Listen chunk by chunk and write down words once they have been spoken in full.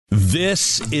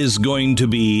This is going to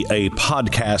be a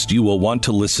podcast you will want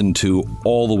to listen to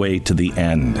all the way to the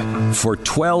end. For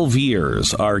 12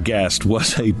 years, our guest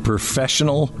was a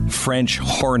professional French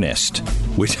hornist,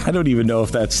 which I don't even know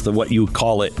if that's what you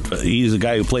call it. He's a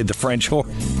guy who played the French horn.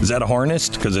 Is that a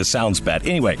hornist? Because it sounds bad.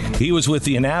 Anyway, he was with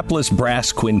the Annapolis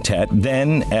Brass Quintet,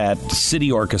 then at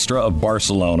City Orchestra of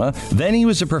Barcelona. Then he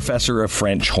was a professor of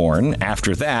French horn.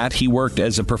 After that, he worked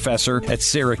as a professor at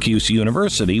Syracuse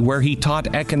University, where he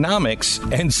taught economics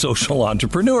and social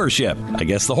entrepreneurship. I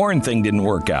guess the horn thing didn't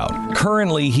work out.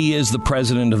 Currently, he is the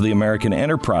president of the American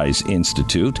Enterprise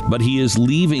Institute, but he is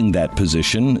leaving that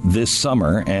position this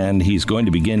summer, and he's going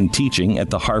to begin teaching at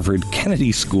the Harvard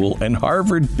Kennedy School and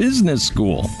Harvard Business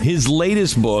School. His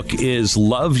latest book is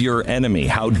Love Your Enemy: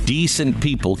 How Decent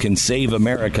People Can Save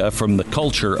America from the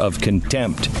Culture of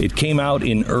Contempt. It came out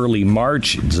in early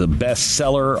March. It's a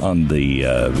bestseller on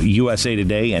the USA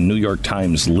Today and New York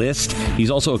Times list.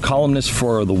 He's also a columnist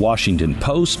for The Washington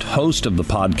Post, host of the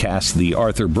podcast The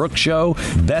Arthur Brooks Show,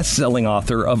 best-selling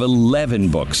author of 11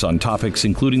 books on topics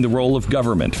including the role of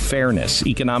government, fairness,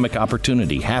 economic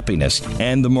opportunity, happiness,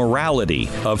 and the morality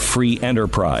of free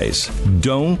enterprise.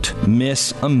 Don't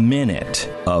miss a minute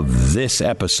of this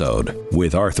episode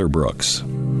with Arthur Brooks.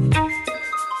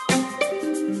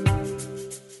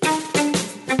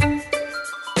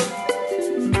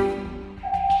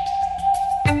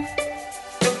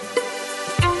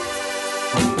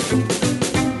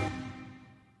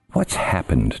 What's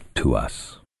happened to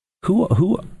us?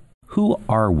 Who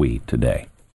are we today?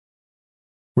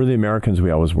 We're the Americans we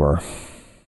always were.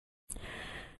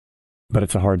 But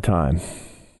it's a hard time.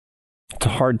 It's a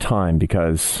hard time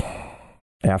because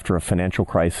after a financial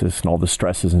crisis and all the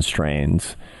stresses and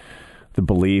strains, the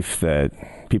belief that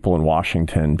people in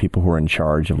Washington, people who are in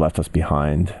charge, have left us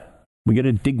behind, we get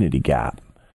a dignity gap.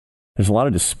 There's a lot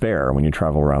of despair when you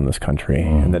travel around this country,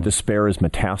 and that despair is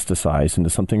metastasized into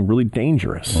something really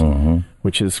dangerous,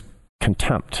 which is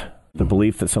contempt, the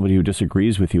belief that somebody who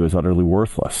disagrees with you is utterly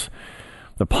worthless.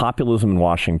 The populism in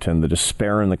Washington, the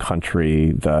despair in the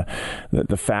country, the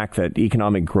fact that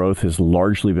economic growth has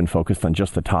largely been focused on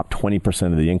just the top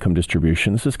 20% of the income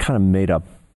distribution, this is kind of made up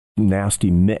nasty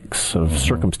mix of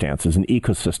circumstances, an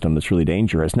ecosystem that's really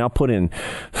dangerous. Now put in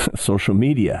social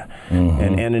media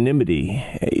and anonymity.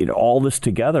 All this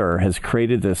together has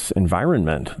created this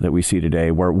environment that we see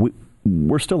today where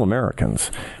we're still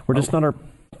Americans. We're just not our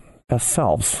best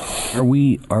selves. Are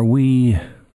we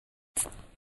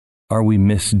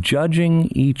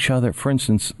misjudging each other? For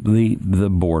instance, the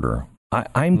border.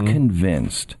 I'm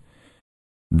convinced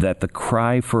that the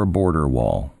cry for a border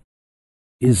wall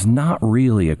is not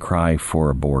really a cry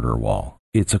for a border wall.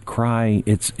 It's a cry,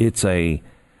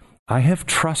 I have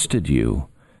trusted you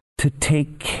to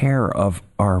take care of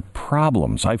our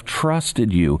problems. I've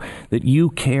trusted you that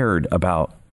you cared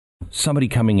about somebody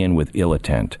coming in with ill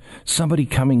intent, somebody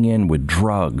coming in with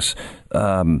drugs,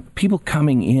 people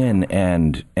coming in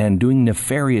and doing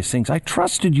nefarious things. I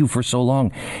trusted you for so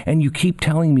long, and you keep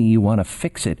telling me you want to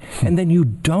fix it, and then you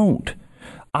don't.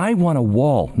 I want a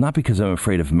wall, not because I'm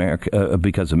afraid of America,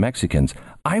 because of Mexicans.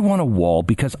 I want a wall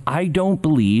because I don't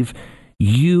believe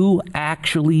you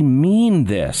actually mean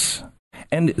this.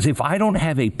 And if I don't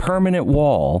have a permanent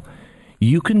wall,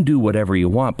 you can do whatever you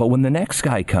want. But when the next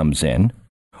guy comes in,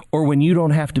 or when you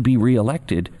don't have to be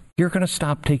reelected, you're going to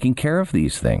stop taking care of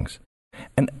these things.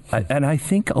 And I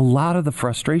think a lot of the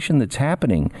frustration that's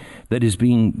happening, that is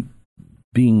being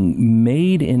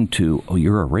made into, oh,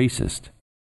 you're a racist,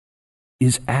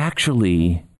 is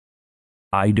actually,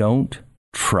 I don't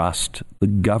trust the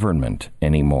government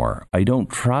anymore. I don't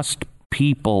trust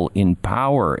people in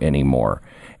power anymore.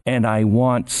 And I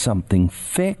want something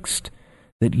fixed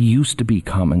that used to be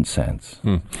common sense.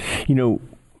 You know,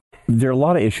 there are a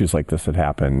lot of issues like this that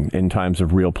happen in times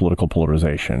of real political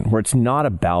polarization, where it's not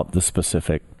about the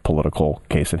specific political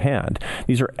case at hand.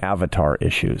 These are avatar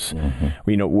issues.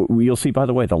 You know, you'll see, by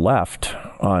the way, the left,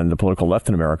 on the political left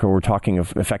in America, we're talking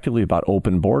effectively about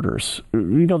open borders.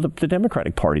 You know, the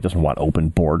Democratic Party doesn't want open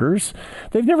borders.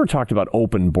 They've never talked about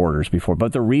open borders before,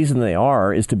 but the reason they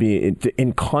are is to be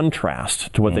in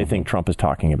contrast to what they think Trump is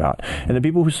talking about. And the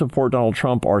people who support Donald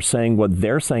Trump are saying what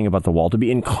they're saying about the wall to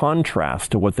be in contrast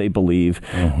to what they believe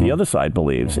the other side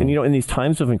believes. And, you know, in these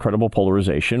times of incredible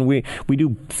polarization, we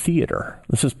do theater.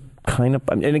 This is kind of,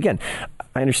 and again,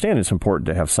 I understand it's important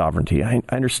to have sovereignty. I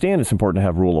understand it's important to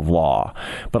have rule of law.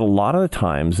 But a lot of the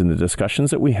times in the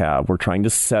discussions that we have, we're trying to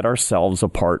set ourselves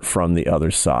apart from the other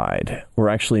side. We're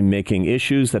actually making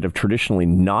issues that have traditionally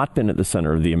not been at the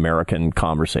center of the American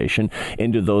conversation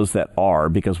into those that are,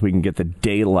 because we can get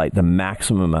the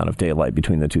maximum amount of daylight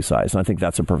between the two sides. And I think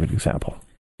that's a perfect example.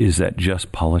 Is that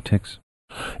just politics?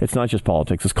 It's not just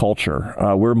politics, it's culture.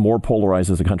 We're more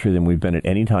polarized as a country than we've been at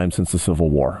any time since the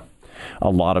Civil War. A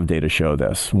lot of data show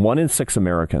this. 1 in 6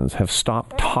 Americans have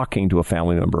stopped talking to a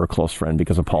family member or close friend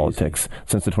because of politics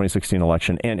since the 2016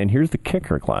 election. And here's the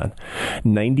kicker, Glenn.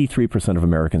 93% of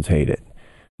Americans hate it.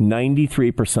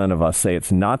 93% of us say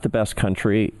it's not the best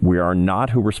country, we are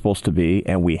not who we're supposed to be,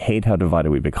 and we hate how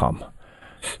divided we become.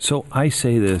 So I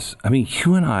say this, I mean,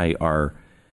 you and I are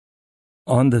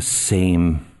on the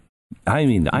same, I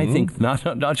mean, I think not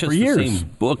just the same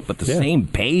book, but the same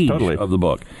page of the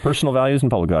book. Personal values and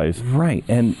public values. Right.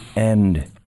 And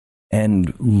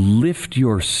lift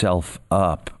yourself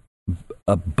up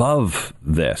above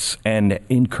this and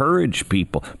encourage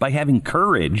people by having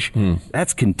courage.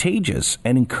 That's contagious,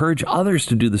 and encourage others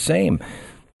to do the same.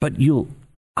 But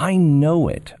I know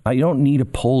it. I don't need a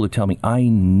poll to tell me. I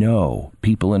know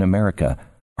people in America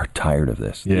are tired of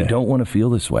this. They don't want to feel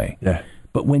this way.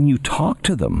 But when you talk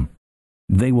to them,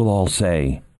 they will all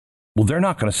say, well, they're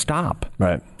not going to stop.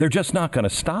 Right. They're just not going to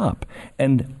stop.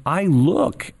 And I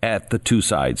look at the two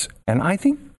sides, and I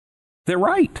think they're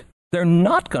right. They're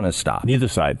not going to stop. Neither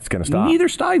side's going to stop. Neither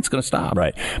side's going to stop.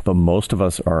 Right. But most of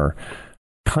us are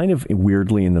kind of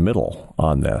weirdly in the middle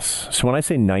on this. So when I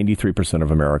say 93%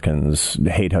 of Americans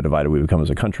hate how divided we become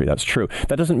as a country, that's true.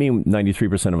 That doesn't mean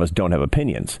 93% of us don't have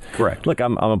opinions. Correct. Look,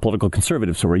 I'm a political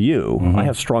conservative, so are you. I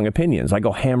have strong opinions. I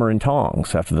go hammer and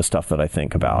tongs after the stuff that I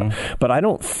think about. But I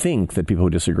don't think that people who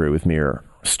disagree with me are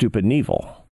stupid and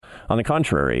evil. On the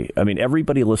contrary, I mean,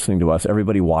 everybody listening to us,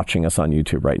 everybody watching us on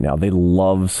YouTube right now, they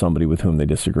love somebody with whom they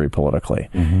disagree politically.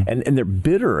 And they're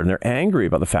bitter and they're angry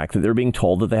about the fact that they're being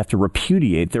told that they have to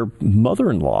repudiate their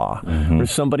mother-in-law or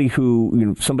somebody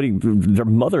who, their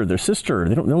mother, their sister,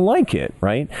 they don't like it,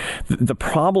 right? The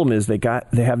problem is they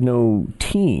have no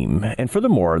team. And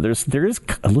furthermore, there is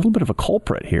a little bit of a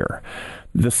culprit here.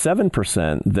 The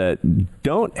 7% that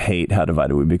don't hate how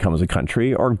divided we become as a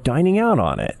country are dining out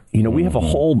on it. You know, we have a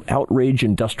whole outrage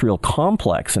industrial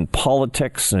complex in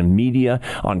politics and media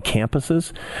on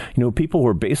campuses. You know, people who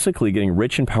are basically getting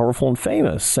rich and powerful and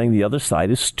famous, saying the other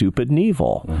side is stupid and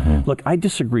evil. Look, I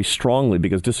disagree strongly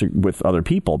with other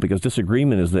people because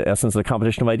disagreement is the essence of the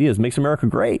competition of ideas. It makes America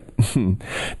great.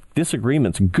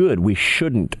 Disagreement's good. We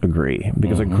shouldn't agree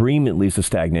because agreement leads to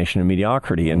stagnation and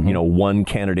mediocrity and, you know, one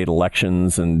candidate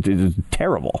elections and it's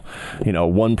terrible. You know,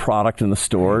 one product in the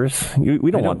stores.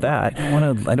 We don't want that.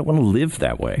 I don't want to live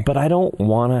that way. But I don't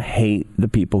want to hate the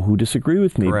people who disagree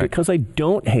with me. Correct. Because I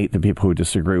don't hate the people who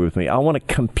disagree with me. I want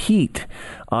to compete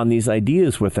on these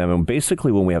ideas with them. And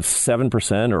basically, when we have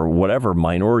 7% or whatever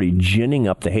minority ginning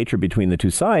up the hatred between the two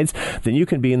sides, then you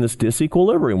can be in this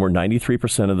disequilibrium where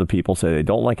 93% of the people say they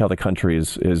don't like how the country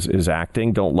is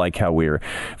acting, don't like how we're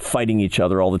fighting each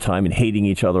other all the time and hating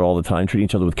each other all the time, treating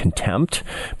each other with contempt.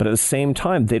 But at the same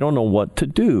time, they don't know what to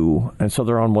do. And so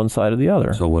they're on one side or the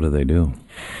other. So what do they do?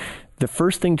 The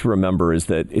first thing to remember is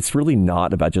that it's really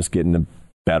not about just getting a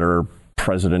better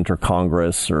president or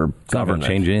Congress or government. It's not going to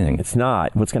change anything. It's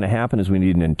not. What's going to happen is we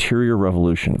need an interior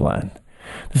revolution, Glenn.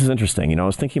 This is interesting. You know, I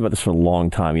was thinking about this for a long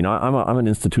time. You know, I'm an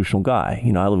institutional guy.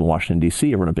 You know, I live in Washington,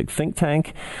 D.C. I run a big think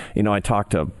tank. You know, I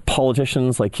talk to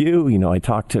politicians like you. You know,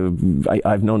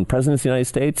 I've known presidents of the United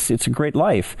States. It's a great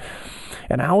life.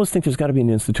 And I always think there's got to be an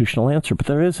institutional answer, but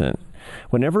there isn't.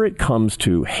 Whenever it comes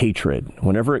to hatred,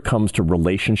 whenever it comes to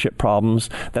relationship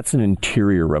problems, that's an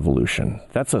interior revolution.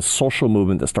 That's a social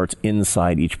movement that starts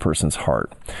inside each person's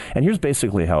heart. And here's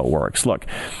basically how it works. Look,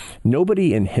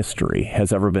 nobody in history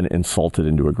has ever been insulted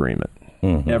into agreement.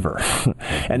 Ever.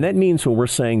 And that means when we're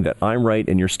saying that I'm right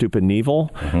and you're stupid and evil,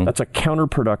 that's a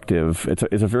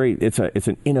counterproductive, it's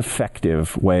an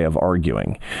ineffective way of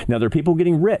arguing. Now, there are people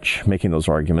getting rich making those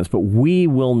arguments, but we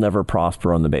will never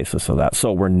prosper on the basis of that.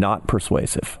 So we're not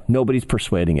persuasive. Nobody's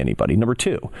persuading anybody. Number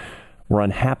two, we're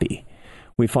unhappy.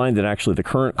 We find that actually the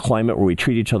current climate where we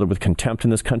treat each other with contempt in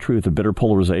this country with a bitter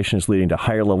polarization is leading to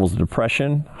higher levels of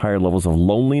depression, higher levels of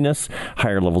loneliness,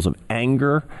 higher levels of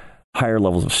anger, higher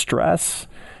levels of stress.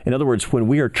 In other words, when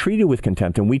we are treated with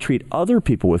contempt and we treat other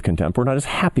people with contempt, we're not as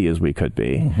happy as we could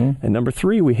be. And number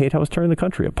three, we hate how it's tearing the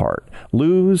country apart.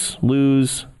 Lose,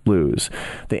 lose, lose.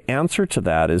 The answer to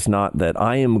that is not that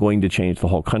I am going to change the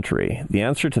whole country. The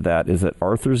answer to that is that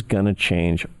Arthur's going to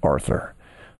change Arthur.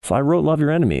 So I wrote Love Your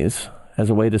Enemies as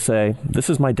a way to say, this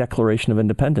is my declaration of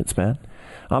independence, man.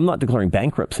 I'm not declaring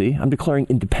bankruptcy. I'm declaring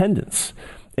independence.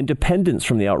 Independence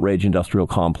from the outrage industrial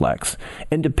complex.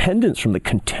 Independence from the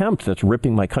contempt that's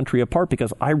ripping my country apart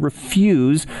because I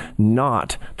refuse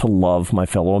not to love my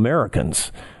fellow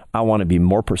Americans. I want to be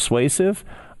more persuasive.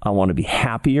 I want to be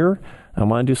happier. I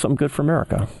want to do something good for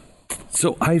America.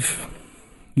 So I've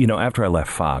after I left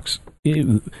Fox,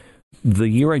 the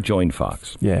year I joined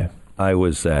Fox, I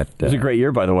was at... it was a great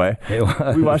year, by the way.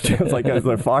 We watched it. It was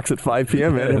like Fox at 5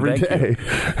 p.m. every day.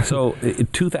 So in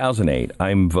 2008,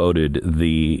 I'm voted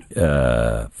the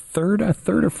third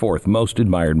or fourth most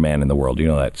admired man in the world. You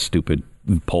know that stupid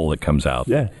poll that comes out?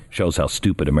 Yeah. Shows how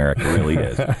stupid America really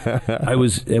is. I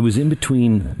was in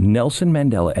between Nelson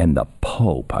Mandela and the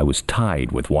Pope. I was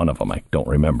tied with one of them. I don't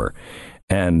remember.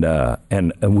 And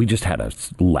we just had a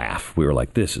laugh. We were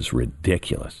like, this is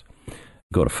ridiculous.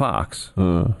 Go to Fox.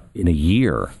 In a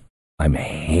year, I'm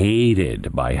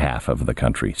hated by half of the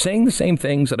country, saying the same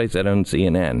things that I said on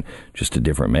CNN, just a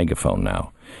different megaphone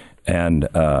now, and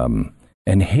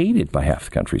hated by half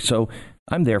the country. So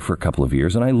I'm there for a couple of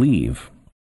years, and I leave,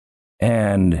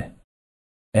 and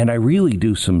I really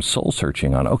do some soul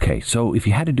searching on, okay, so if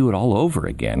you had to do it all over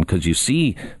again, because you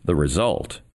see the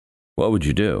result, what would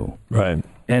you do? Right.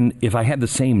 And if I had the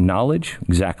same knowledge,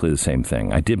 exactly the same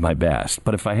thing. I did my best.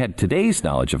 But if I had today's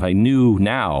knowledge, if I knew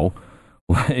now,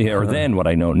 or then what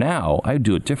I know now, I would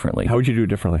do it differently. How would you do it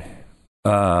differently?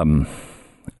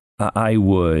 I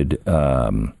would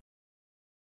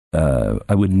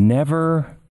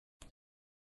never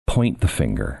point the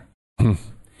finger.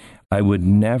 I would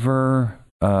never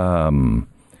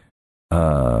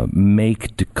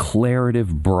make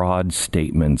declarative, broad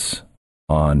statements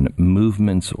on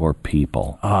movements or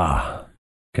people.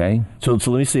 Okay. So let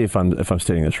me see if I'm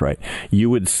stating this right. You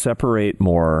would separate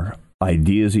more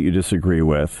ideas that you disagree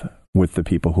with the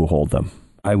people who hold them.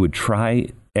 I would try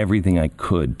everything I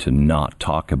could to not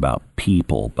talk about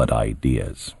people, but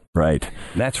ideas. Right.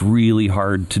 That's really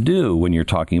hard to do when you're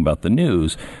talking about the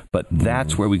news, but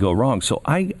that's where we go wrong. So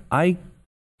I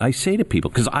say to people,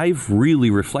 because I've really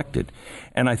reflected,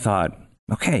 and I thought,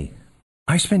 okay,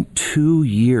 I spent 2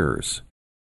 years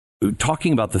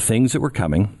talking about the things that were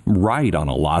coming, right on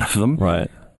a lot of them,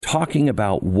 right, talking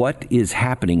about what is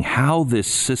happening, how this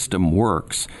system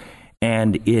works,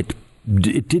 and it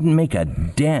didn't make a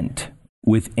dent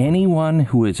with anyone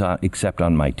who is except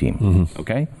on my team.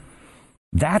 Okay?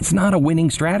 That's not a winning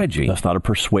strategy. That's not a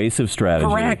persuasive strategy.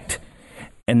 Correct.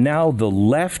 And now the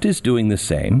left is doing the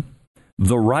same.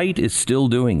 The right is still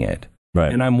doing it.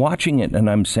 Right. And I'm watching it and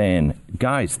I'm saying,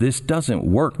 guys, this doesn't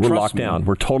work. We're locked down.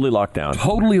 We're totally locked down.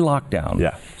 Totally locked down.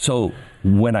 Yeah. So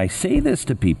when I say this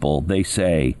to people, they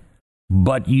say,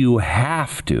 but you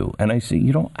have to. And I say,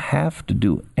 you don't have to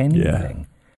do anything.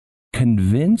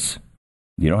 Convince,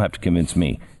 you don't have to convince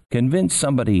me. Convince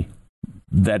somebody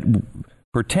that,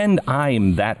 pretend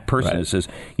I'm that person that says,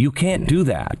 you can't do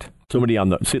that. Somebody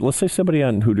let's say somebody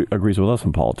who agrees with us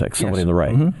in politics, somebody on the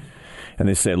right. And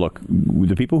they say, look,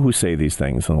 the people who say these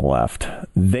things on the left,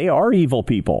 they are evil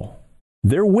people.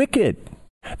 They're wicked.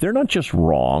 They're not just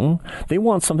wrong. They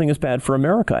want something that's bad for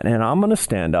America. And I'm going to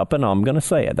stand up and I'm going to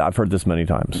say it. I've heard this many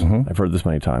times.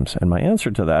 And my answer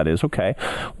to that is, okay,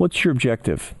 what's your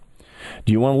objective?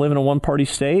 Do you want to live in a one-party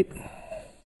state?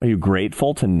 Are you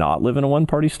grateful to not live in a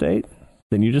one-party state?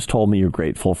 Then you just told me you're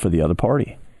grateful for the other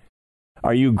party.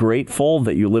 Are you grateful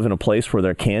that you live in a place where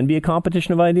there can be a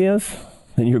competition of ideas?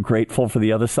 Then you're grateful for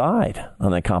the other side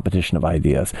on that competition of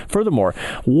ideas. Furthermore,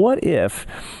 what if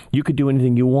you could do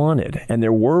anything you wanted and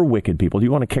there were wicked people? Do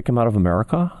you want to kick them out of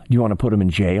America? Do you want to put them in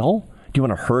jail? Do you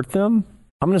want to hurt them?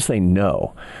 I'm going to say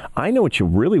no. I know what you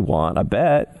really want, I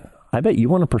bet. I bet you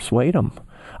want to persuade them.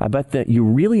 I bet that you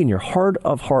really, in your heart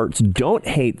of hearts, don't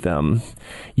hate them.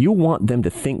 You want them to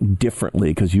think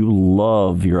differently because you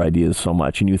love your ideas so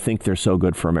much and you think they're so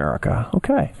good for America.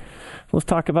 Okay. Let's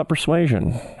talk about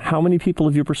persuasion. How many people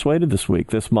have you persuaded this week,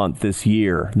 this month, this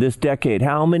year, this decade?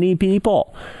 How many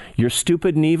people? You're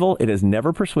stupid and evil. It has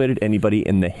never persuaded anybody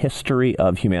in the history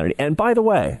of humanity. And by the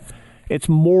way, it's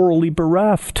morally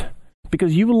bereft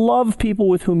because you love people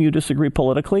with whom you disagree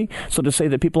politically. So to say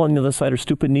that people on the other side are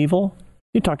stupid and evil,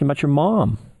 you're talking about your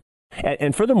mom.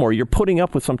 And furthermore, you're putting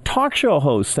up with some talk show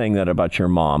host saying that about your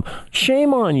mom.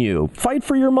 Shame on you. Fight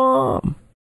for your mom.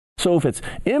 So if it's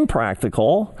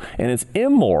impractical and it's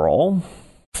immoral,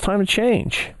 it's time to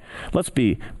change. Let's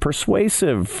be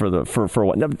persuasive for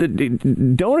what? No,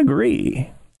 don't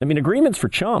agree. I mean, agreement's for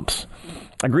chumps.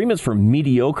 Agreement's for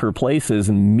mediocre places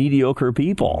and mediocre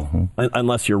people,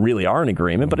 unless you really are in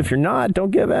agreement. But if you're not,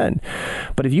 don't give in.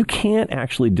 But if you can't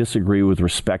actually disagree with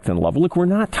respect and love, look, we're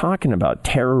not talking about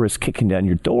terrorists kicking down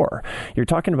your door. You're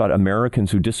talking about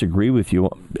Americans who disagree with you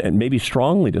and maybe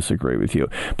strongly disagree with you.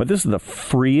 But this is the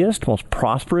freest, most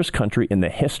prosperous country in the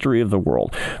history of the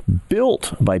world,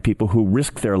 built by people who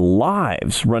risked their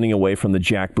lives running away from the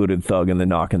jackbooted thug and the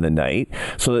knock in the night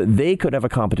so that they could have a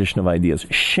competition of ideas.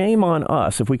 Shame on us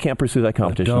us if we can't pursue that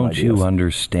competition. Don't you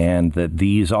understand that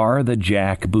these are the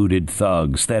jackbooted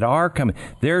thugs that are coming?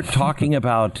 They're talking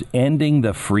about ending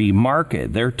the free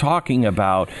market. They're talking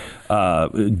about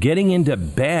getting into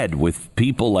bed with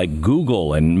people like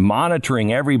Google and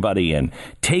monitoring everybody and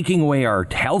taking away our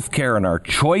health care and our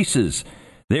choices.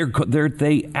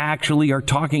 They actually are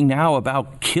talking now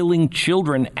about killing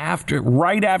children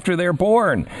right after they're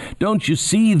born. Don't you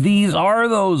see? These are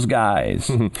those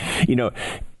guys. You know,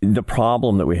 the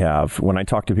problem that we have when I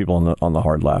talk to people on the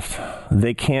hard left,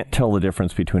 they can't tell the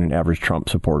difference between an average Trump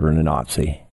supporter and a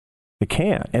Nazi. They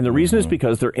can't. And the reason is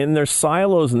because they're in their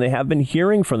silos, and they have been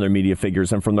hearing from their media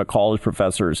figures and from their college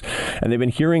professors, and they've been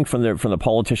hearing from the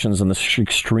politicians on the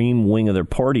extreme wing of their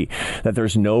party that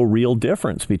there's no real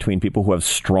difference between people who have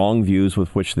strong views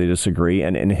with which they disagree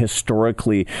and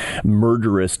historically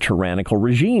murderous, tyrannical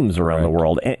regimes around the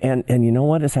world. And you know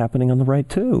what is happening on the right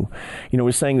too? You know,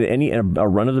 we're saying that a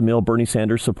run-of-the-mill Bernie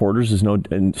Sanders supporters is no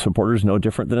different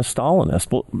than a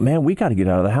Stalinist. Well, man, we got to get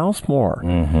out of the house more.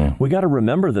 We got to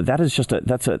remember that is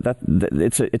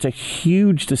it's a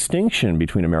huge distinction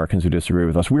between Americans who disagree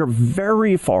with us. We are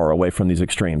very far away from these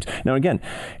extremes. Now, again,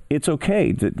 it's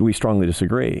okay that we strongly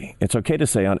disagree. It's okay to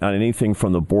say on anything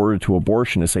from the border to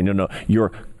abortion to say, no,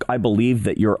 I believe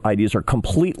that your ideas are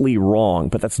completely wrong,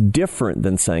 but that's different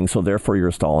than saying, so therefore you're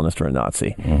a Stalinist or a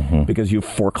Nazi, because you've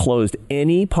foreclosed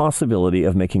any possibility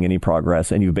of making any progress.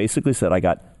 And you basically said, I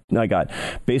got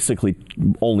basically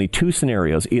only two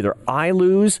scenarios. Either I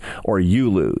lose or you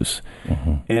lose.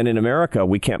 And in America,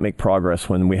 we can't make progress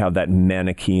when we have that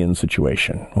Manichaean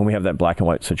situation. When we have that black and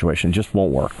white situation, it just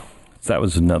won't work. That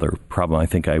was another problem I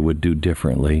think I would do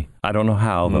differently. I don't know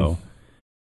how, though,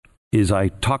 is I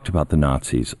talked about the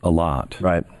Nazis a lot.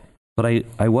 Right. But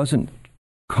I wasn't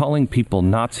calling people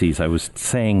Nazis. I was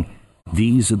saying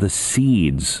these are the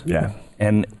seeds. Yeah.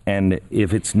 And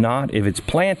if it's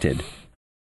planted,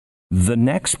 the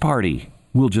next party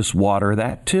will just water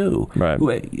that too. Right.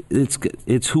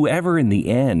 It's whoever in the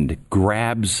end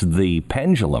grabs the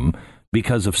pendulum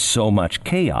because of so much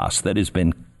chaos that has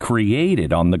been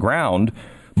created on the ground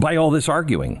by all this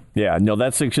arguing. Yeah, no,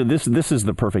 that's actually this is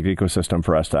the perfect ecosystem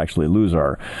for us to actually lose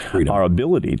our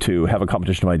ability to have a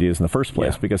competition of ideas in the first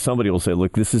place, because somebody will say,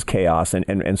 look, this is chaos,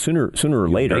 and sooner or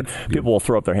later people will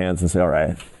throw up their hands and say, all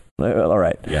right.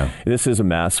 Yeah. This is a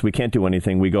mess. We can't do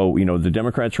anything. We go, the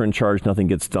Democrats are in charge. Nothing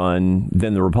gets done.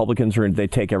 Then the Republicans they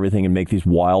take everything and make these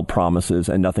wild promises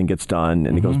and nothing gets done.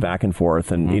 And it goes back and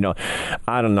forth. And,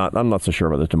 I'm not so sure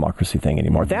about the democracy thing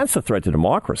anymore. That's a threat to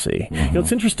democracy.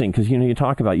 It's interesting because, you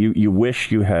talk about you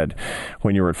wish you had,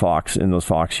 when you were at Fox, in those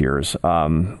Fox years,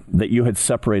 that you had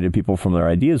separated people from their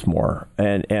ideas more.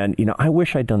 And I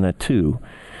wish I'd done that too.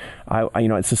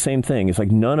 It's the same thing. It's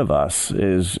like none of us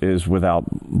is without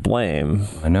blame.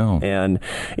 I know. And,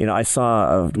 I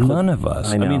saw none of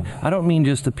us. I know. I mean, I don't mean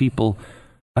just the people.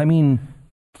 I mean,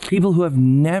 people who have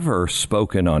never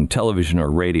spoken on television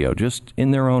or radio, just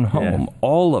in their own home. Yeah.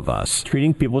 All of us.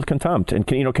 Treating people with contempt. And,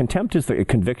 contempt is the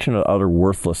conviction of utter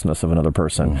worthlessness of another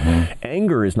person.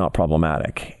 Anger is not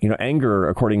problematic. Anger,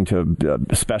 according to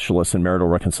specialists in marital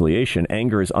reconciliation,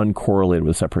 anger is uncorrelated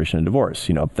with separation and divorce.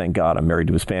 Thank God I'm married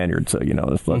to a Spaniard. So,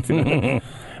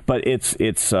 But it's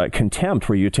contempt,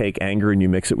 where you take anger and you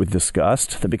mix it with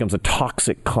disgust. That becomes a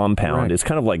toxic compound. Right. It's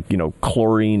kind of like,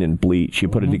 chlorine and bleach. You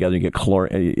put it together, you get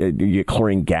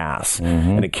chlorine gas,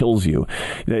 and it kills you.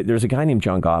 There's a guy named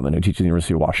John Gottman who teaches at the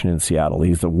University of Washington in Seattle.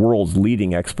 He's the world's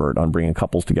leading expert on bringing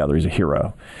couples together. He's a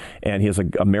hero. And he has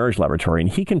a marriage laboratory, and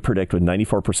he can predict with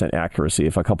 94% accuracy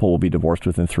if a couple will be divorced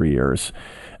within 3 years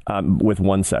with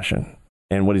one session.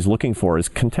 And what he's looking for is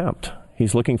contempt.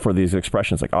 He's looking for these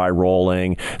expressions like eye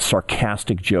rolling,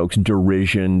 sarcastic jokes,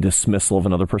 derision, dismissal of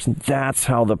another person. That's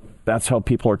how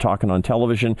people are talking on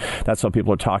television. That's how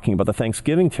people are talking about the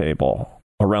Thanksgiving table,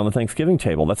 around the Thanksgiving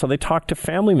table. That's how they talk to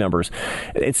family members.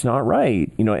 It's not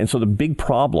right. And so the big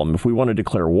problem, if we want to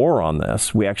declare war on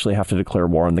this, we actually have to declare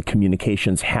war on the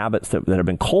communications habits that have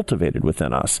been cultivated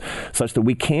within us, such that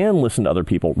we can listen to other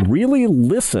people, really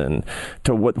listen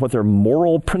to what their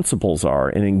moral principles are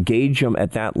and engage them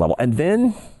at that level, and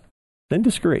then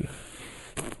disagree.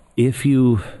 If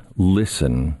you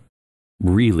listen,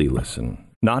 really listen,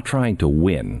 not trying to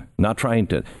win, not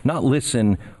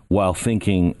listen while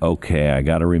thinking, okay, I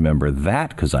got to remember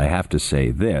that because I have to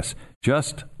say this.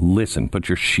 Just listen. Put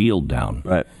your shield down.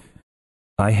 Right.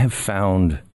 I have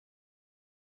found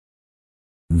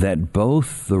that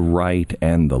both the right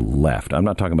and the left, I'm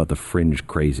not talking about the fringe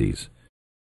crazies,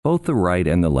 both the right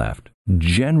and the left,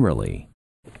 generally,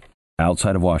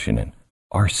 outside of Washington,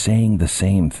 are saying the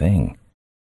same thing.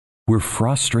 We're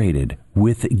frustrated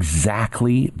with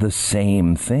exactly the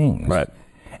same things. Right.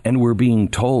 and we're being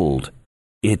told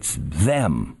it's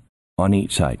them on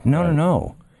each side.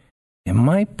 No. It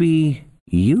might be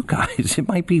you guys. It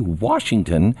might be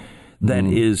Washington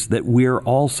that we're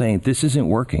all saying this isn't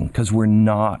working because we're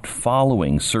not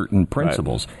following certain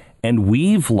principles. Right. And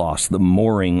we've lost the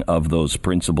mooring of those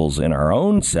principles in our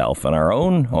own self, in our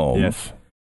own home. Yes.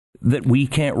 That we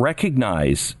can't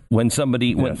recognize when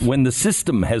somebody, when the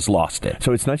system has lost it.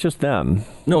 So it's not just them.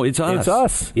 No, it's us. It's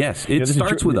us. Yes, it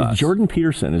starts with us. Jordan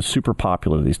Peterson is super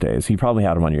popular these days. You probably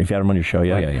had him on if you had him on your show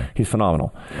yet. Oh, yeah. He's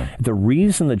phenomenal. Yeah. The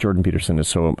reason that Jordan Peterson is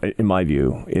so, in my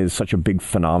view, is such a big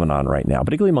phenomenon right now,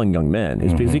 particularly among young men,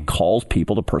 is because he calls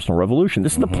people to personal revolution.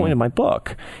 This is the point of my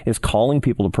book, is calling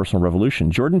people to personal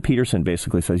revolution. Jordan Peterson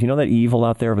basically says, you know that evil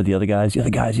out there with the other guys,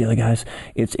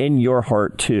 it's in your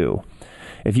heart too.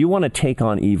 If you want to take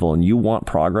on evil and you want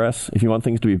progress, if you want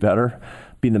things to be better,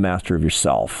 be the master of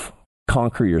yourself.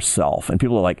 Conquer yourself. And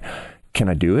people are like, can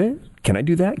I do it? Can I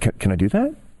do that? Can I do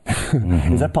that?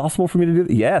 Is that possible for me to do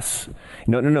that? Yes.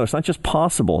 No. It's not just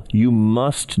possible. You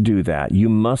must do that. You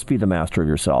must be the master of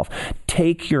yourself.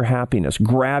 Take your happiness.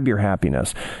 Grab your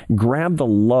happiness. Grab the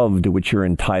love to which you're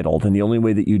entitled. And the only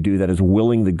way that you do that is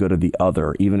willing the good of the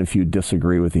other, even if you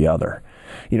disagree with the other.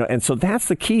 And so that's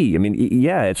the key. I mean,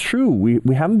 yeah, it's true.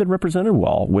 We haven't been represented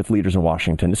well with leaders in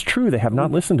Washington. It's true. They have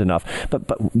not listened enough. But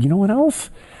you know what else?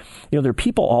 There are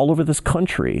people all over this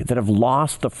country that have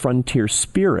lost the frontier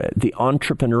spirit, the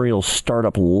entrepreneurial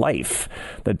startup life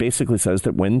that basically says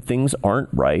that when things aren't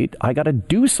right, I got to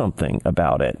do something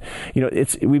about it. And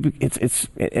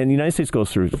the United States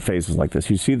goes through phases like this.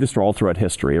 You see this all throughout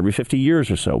history. Every 50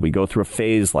 years or so, we go through a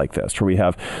phase like this where we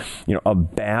have, a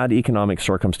bad economic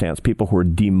circumstance, people who are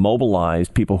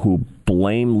demobilized, people who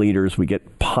blame leaders. We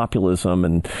get populism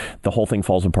and the whole thing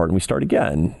falls apart and we start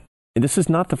again. And this is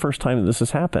not the first time that this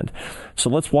has happened. So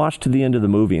let's watch to the end of the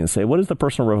movie and say, what is the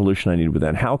personal revolution I need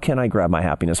within? How can I grab my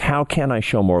happiness? How can I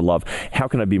show more love? How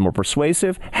can I be more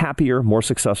persuasive, happier, more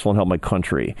successful, and help my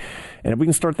country? And if we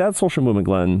can start that social movement,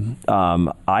 Glenn,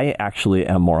 I actually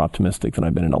am more optimistic than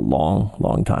I've been in a long,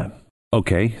 long time.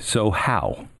 Okay, so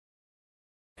how?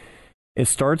 It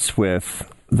starts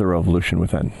with the revolution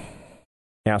within.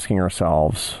 Asking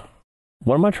ourselves,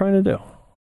 what am I trying to do?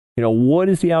 What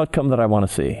is the outcome that I want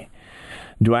to see?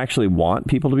 Do I actually want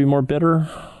people to be more bitter,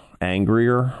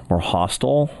 angrier, more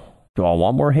hostile? Do I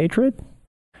want more hatred?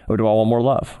 Or do I want more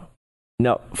love?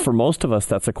 Now, for most of us,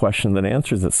 that's a question that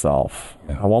answers itself.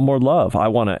 Yeah. I want more love. I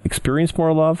want to experience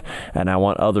more love, and I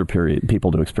want other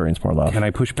people to experience more love. Can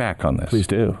I push back on this? Please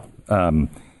do.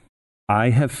 I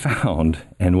have found,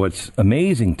 and what's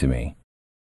amazing to me,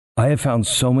 I have found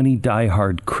so many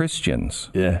diehard Christians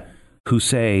who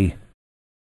say,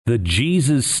 the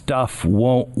Jesus stuff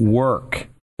won't work.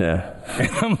 Yeah. And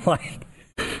I'm like,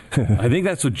 I think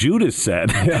that's what Judas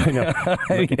said. Yeah, I know.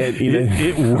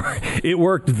 It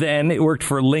worked then. It worked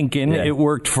for Lincoln. Yeah. It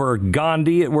worked for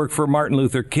Gandhi. It worked for Martin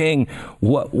Luther King.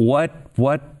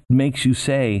 What makes you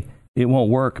say it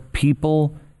won't work?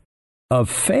 People of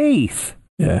faith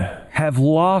have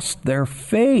lost their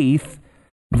faith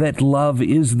that love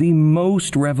is the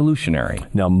most revolutionary.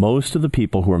 Now, most of the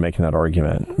people who are making that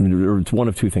argument, it's one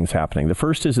of two things happening. The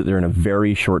first is that they're in a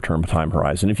very short-term time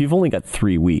horizon. If you've only got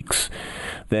 3 weeks,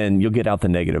 then you'll get out the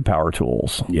negative power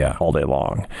tools all day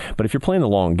long. But if you're playing the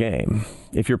long game,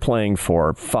 if you're playing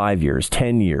for 5 years,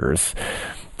 10 years,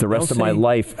 the rest of my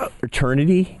life,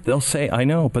 eternity. They'll say, I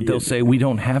know, but they'll say, we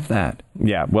don't have that.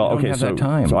 Yeah, well, we don't have that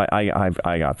time. So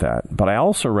I got that. But I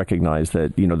also recognize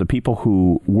that, the people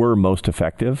who were most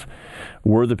effective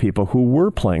were the people who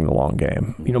were playing the long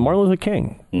game. Martin Luther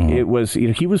King, it was,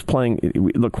 he was playing,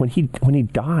 look, when he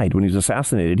died, when he was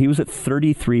assassinated, he was at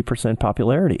 33%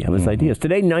 popularity of his ideas.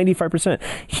 Today, 95%.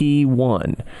 He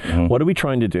won. What are we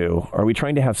trying to do? Are we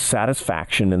trying to have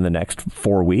satisfaction in the next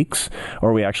 4 weeks?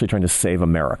 Or are we actually trying to save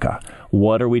America?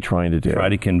 What are we trying to do? Try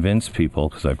to convince people,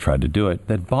 because I've tried to do it,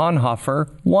 that Bonhoeffer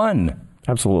won.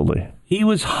 Absolutely. He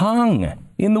was hung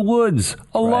in the woods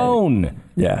alone. Right.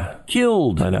 Yeah.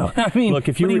 Killed. I know. I mean, look,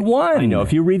 he won. I know.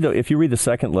 If you read the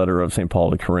second letter of St. Paul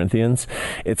to Corinthians,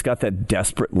 it's got that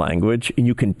desperate language, and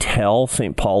you can tell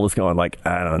St. Paul is going like,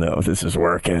 I don't know if this is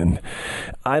working.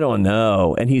 I don't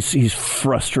know. And he's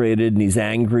frustrated and he's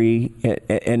angry,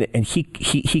 and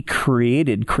he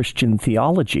created Christian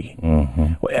theology.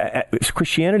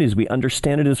 Christianity, as we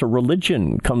understand it as a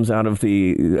religion, comes out of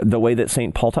the way that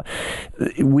St. Paul taught.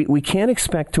 We can't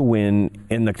expect to win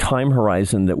in the time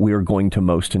horizon that we are going to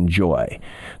most enjoy.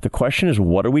 The question is,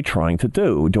 what are we trying to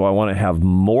do? Do I want to have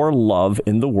more love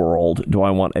in the world? Do I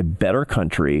want a better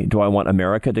country? Do I want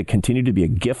America to continue to be a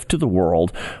gift to the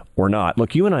world or not?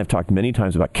 Look, you and I have talked many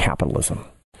times about capitalism.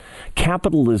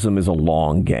 Capitalism is a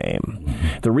long game.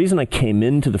 The reason I came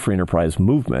into the free enterprise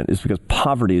movement is because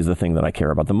poverty is the thing that I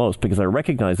care about the most, because I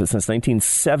recognize that since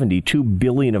 1970, 2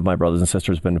 billion of my brothers and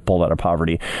sisters have been pulled out of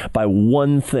poverty by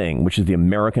one thing, which is the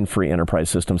American free enterprise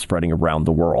system spreading around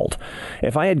the world.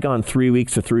 If I had gone 3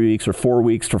 weeks to 3 weeks or 4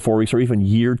 weeks to 4 weeks or even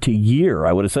year to year,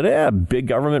 I would have said, big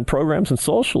government programs and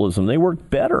socialism, they work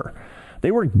better. They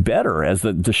work better as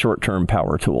the short-term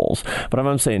power tools. But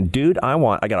I'm saying, dude, I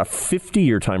got a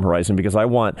 50-year time horizon because I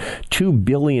want 2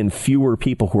 billion fewer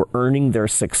people who are earning their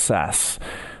success.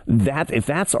 If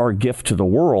that's our gift to the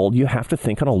world, you have to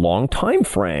think on a long time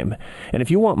frame. And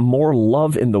if you want more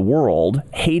love in the world,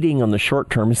 hating on the short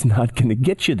term is not going to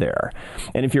get you there.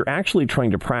 And if you're actually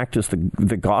trying to practice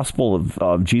the gospel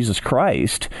of Jesus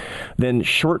Christ, then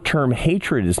short-term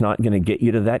hatred is not going to get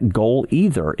you to that goal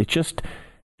either. It just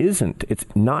isn't. It's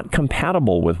not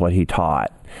compatible with what he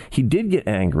taught. He did get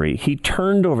angry. He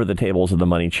turned over the tables of the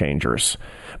money changers.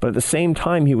 But at the same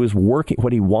time, he was working.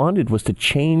 What he wanted was to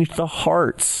change the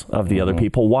hearts of the other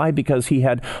people. Why? Because he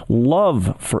had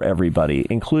love for everybody,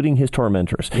 including his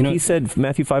tormentors. He said,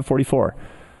 Matthew 5:44,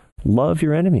 love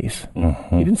your enemies.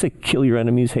 He didn't say kill your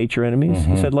enemies, hate your enemies.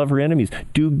 He said love your enemies.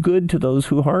 Do good to those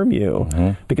who harm you.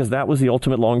 Because that was the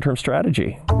ultimate long-term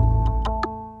strategy.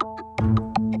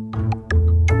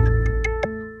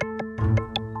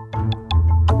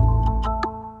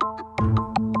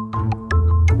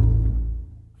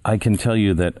 I can tell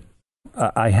you that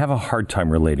I have a hard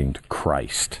time relating to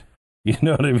Christ. You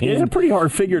know what I mean? It's a pretty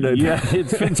hard figure to... Yeah,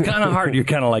 it's kind of hard. You're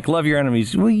kind of like, love your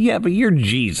enemies. Well, yeah, but you're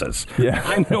Jesus. Yeah.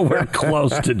 I'm nowhere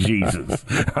close to Jesus.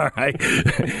 All right?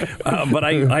 But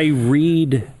I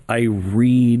read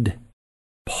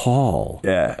Paul.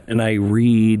 Yeah. And I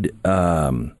read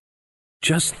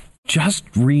just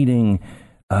reading...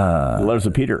 the letters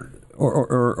of Peter.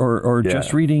 Or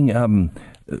just reading...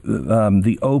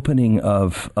 the opening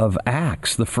of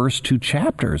Acts, the first 2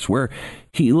 chapters, where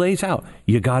he lays out,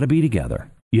 you got to be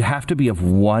together. You have to be of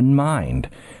one mind.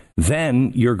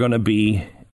 Then you're going to be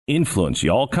influenced.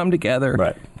 You all come together.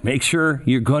 Right. Make sure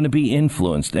you're going to be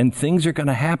influenced. And things are going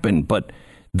to happen, but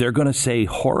they're going to say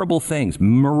horrible things.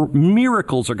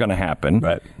 Miracles are going to happen.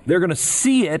 Right. They're going to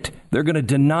see it. They're going to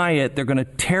deny it. They're going to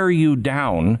tear you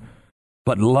down.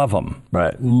 But love them.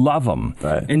 Right. Love them.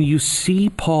 Right. And you see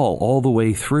Paul all the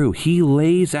way through. He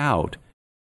lays out.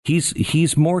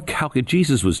 He's more calculated.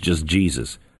 Jesus was just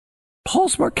Jesus.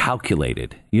 Paul's more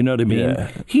calculated. You know what I mean? Yeah.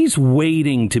 He's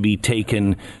waiting to be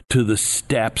taken to the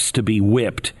steps to be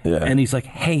whipped. Yeah. And he's like,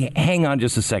 hey, hang on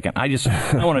just a second. I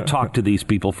want to talk to these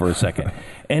people for a second.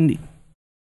 And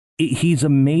he's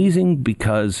amazing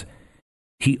because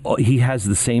he has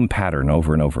the same pattern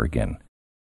over and over again.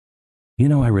 You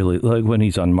know, I really like when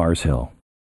he's on Mars Hill.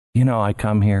 You know, I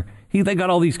come here. They got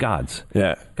all these gods.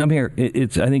 Yeah, come here. I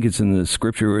think it's in the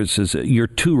scripture where it says you're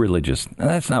too religious.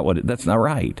 That's not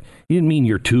right. He didn't mean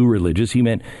you're too religious. He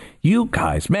meant you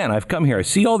guys. Man, I've come here. I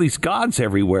see all these gods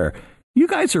everywhere. You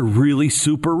guys are really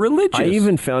super religious. I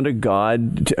even found a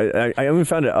god. I even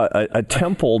found a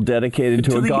temple dedicated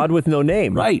to a god with no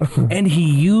name. Right, and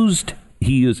he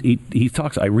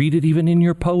talks. I read it even in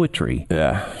your poetry.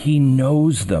 Yeah, he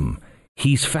knows them.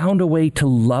 He's found a way to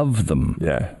love them.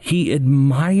 Yeah. He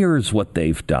admires what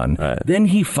they've done. Right. Then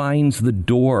he finds the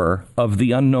door of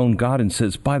the unknown God and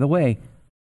says, by the way,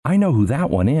 I know who that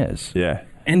one is. Yeah.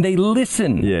 And they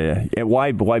listen. Yeah. And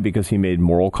why? Because he made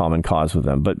moral common cause with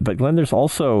them. But Glenn, there's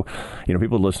also,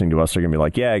 people listening to us are going to be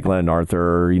like, yeah, Glenn,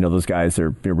 Arthur, those guys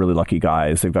are really lucky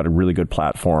guys. They've got a really good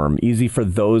platform. Easy for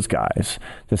those guys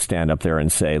to stand up there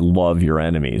and say, love your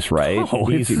enemies, right?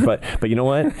 Oh, easy. But you know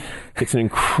what? It's an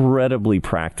incredibly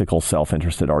practical,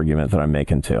 self-interested argument that I'm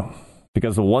making too.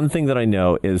 Because the one thing that I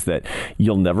know is that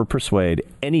you'll never persuade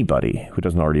anybody who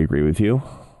doesn't already agree with you.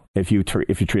 If you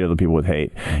treat other people with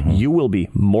hate, you will be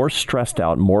more stressed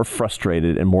out, more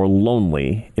frustrated, and more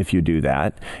lonely if you do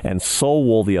that, and so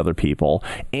will the other people.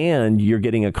 And you're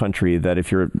getting a country that, if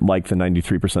you're like the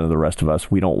 93% of the rest of us,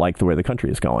 we don't like the way the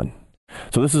country is going.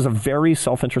 So this is a very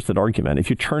self-interested argument. If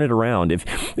you turn it around,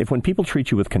 if when people treat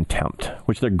you with contempt,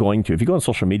 which they're going to, if you go on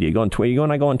social media, you go on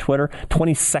Twitter, I go on Twitter,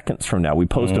 20 seconds from now, we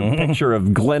post a picture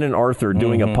of Glenn and Arthur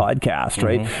doing a podcast,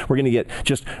 right? We're going to get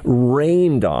just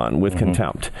rained on with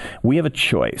contempt. We have a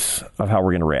choice of how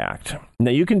we're going to react.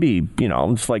 Now, you can be,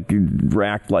 just like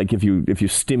react like if you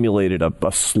stimulated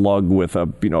a slug with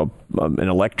an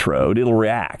electrode, it'll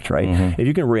react, right? If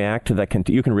you can react to that,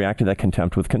 you can react to that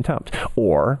contempt with contempt,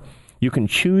 or you can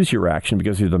choose your action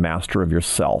because you're the master of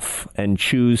yourself and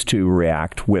choose to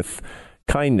react with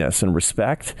kindness and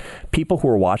respect. People who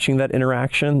are watching that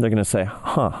interaction, they're going to say,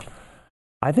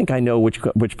 I think I know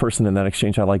which person in that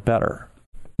exchange I like better.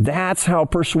 That's how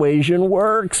persuasion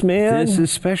works, man. This,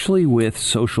 especially with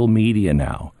social media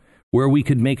now, where we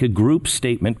could make a group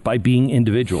statement by being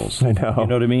individuals. I know. You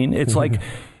know what I mean? It's like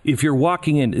if you're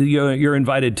walking in, you're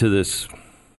invited to this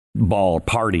ball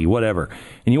party, whatever,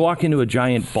 and you walk into a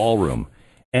giant ballroom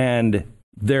and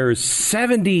there's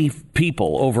 70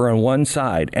 people over on one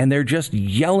side and they're just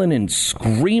yelling and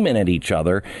screaming at each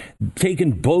other,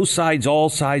 taking both sides, all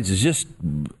sides. Is just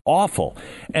awful.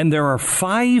 And there are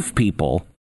 5 people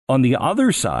on the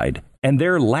other side and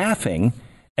they're laughing.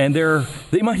 And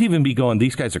they might even be going,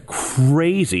 these guys are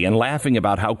crazy, and laughing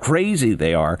about how crazy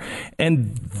they are.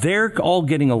 And they're all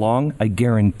getting along. I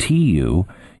guarantee you,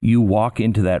 you walk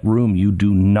into that room, you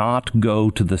do not go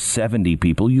to the 70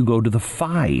 people, you go to the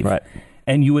 5. Right.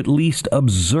 And you at least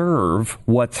observe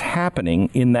what's happening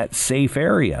in that safe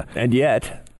area. And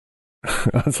yet,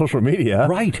 on social media.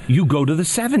 Right. You go to the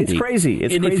 70. It's crazy.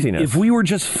 It's and craziness. If we were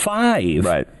just 5.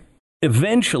 Right.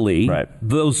 Eventually, right.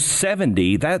 those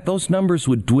 70, those numbers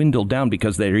would dwindle down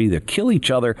because they'd either kill each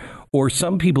other or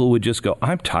some people would just go,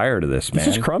 I'm tired of this, man.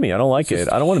 This is crummy. I don't like it.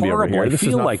 I don't want to be over here. This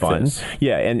is not fun.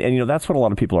 Yeah, and that's what a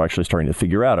lot of people are actually starting to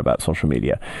figure out about social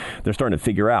media. They're starting to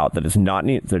figure out that it's not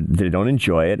they don't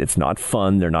enjoy it. It's not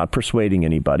fun. They're not persuading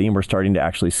anybody, and we're starting to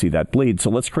actually see that bleed. So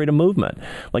let's create a movement.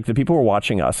 Like the people who are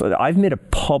watching us, I've made a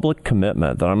public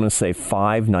commitment that I'm going to say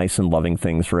 5 nice and loving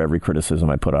things for every criticism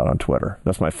I put out on Twitter.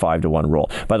 That's my 5-to-1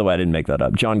 rule. By the way, I didn't make that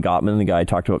up. John Gottman, the guy I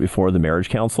talked about before, the marriage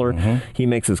counselor, he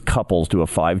makes his couples do a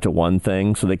 5-to-1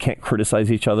 thing, so they can't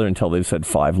criticize each other until they've said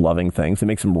 5 loving things. He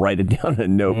makes them write it down in a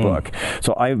notebook.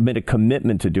 So I've made a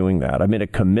commitment to doing that. I've made a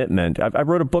commitment. I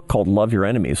wrote a book called Love Your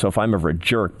Enemies. So if I'm ever a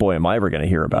jerk, boy, am I ever going to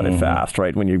hear about it fast,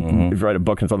 right? When you write a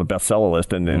book and it's on the bestseller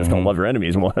list and it's called Love Your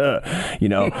Enemies, well,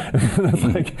 it's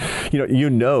like, you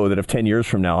know that if 10 years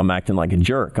from now I'm acting like a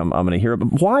jerk, I'm going to hear it.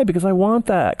 But why? Because I want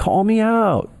that. Call me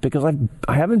out. Because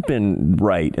I haven't been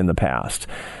right in the past.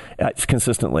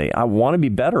 Consistently. I want to be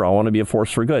better. I want to be a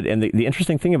force for good. And the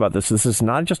interesting thing about this is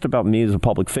not just about me as a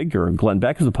public figure. Glenn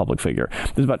Beck is a public figure.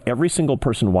 It's about every single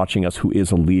person watching us who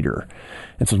is a leader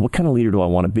and says, what kind of leader do I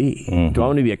want to be? Do I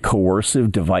want to be a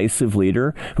coercive, divisive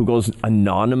leader who goes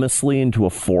anonymously into a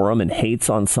forum and hates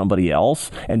on somebody else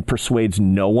and persuades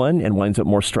no one and winds up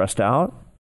more stressed out?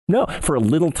 No, for a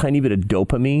little tiny bit of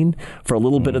dopamine, for a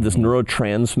little bit of this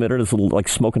neurotransmitter, this little, like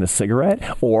smoking a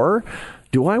cigarette? Or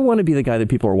do I want to be the guy that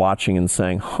people are watching and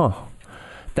saying,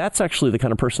 that's actually the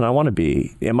kind of person I want to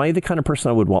be? Am I the kind of person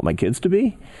I would want my kids to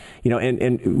be?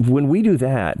 And when we do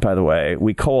that, by the way,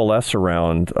 we coalesce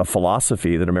around a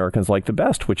philosophy that Americans like the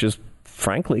best, which is,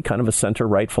 frankly, kind of a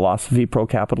center-right philosophy,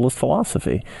 pro-capitalist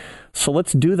philosophy. So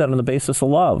let's do that on the basis of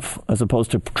love, as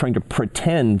opposed to trying to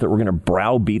pretend that we're going to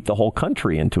browbeat the whole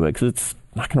country into it, because it's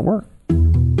not going to work.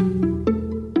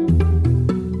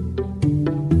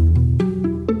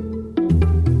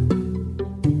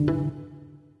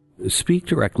 Speak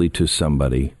directly to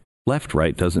somebody, left,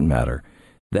 right, doesn't matter,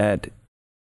 that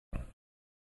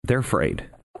they're afraid.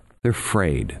 They're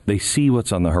afraid. They see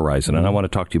what's on the horizon. And I want to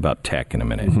talk to you about tech in a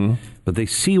minute. But they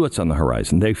see what's on the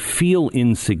horizon. They feel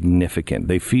insignificant.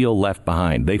 They feel left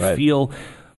behind. They feel,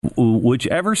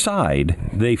 whichever side,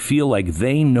 they feel like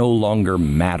they no longer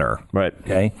matter. Right.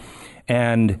 Okay.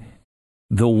 And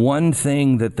the one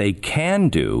thing that they can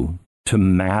do to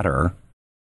matter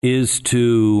is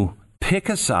to pick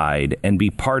a side and be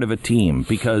part of a team,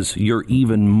 because you're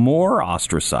even more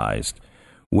ostracized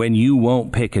when you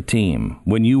won't pick a team,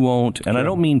 when you won't, and I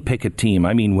don't mean pick a team,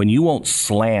 I mean when you won't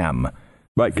slam.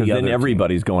 Right, because then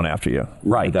everybody's going after you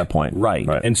at that point. Right.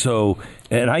 And so,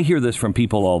 and I hear this from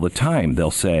people all the time.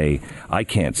 They'll say, I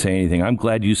can't say anything. I'm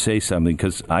glad you say something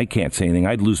because I can't say anything.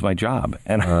 I'd lose my job.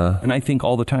 And I think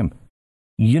all the time,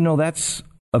 that's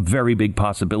a very big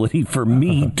possibility for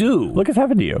me too. Look, it's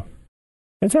happened to you.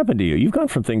 It's happened to you. You've gone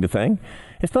from thing to thing.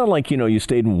 It's not like, you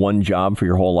stayed in one job for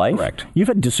your whole life. Correct. You've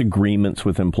had disagreements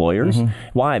with employers.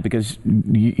 Why? Because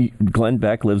Glenn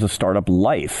Beck lives a startup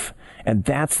life. And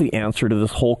that's the answer to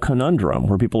this whole conundrum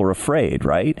where people are afraid,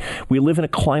 right? We live in a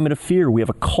climate of fear. We have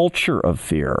a culture of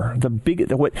fear.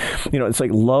 It's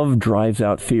like love drives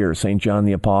out fear, St. John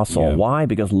the Apostle. Yeah. Why?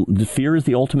 Because fear is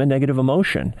the ultimate negative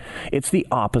emotion. It's the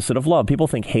opposite of love. People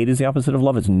think hate is the opposite of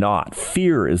love. It's not.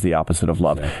 Fear is the opposite of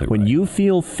love. Exactly when you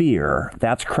feel fear,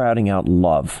 that's crowding out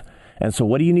love. And so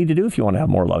what do you need to do if you want to have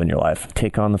more love in your life?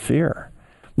 Take on the fear.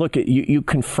 Look, you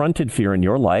confronted fear in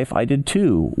your life. I did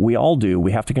too. We all do.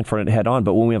 We have to confront it head on.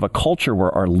 But when we have a culture where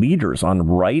our leaders on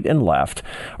right and left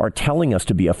are telling us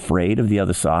to be afraid of the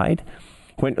other side,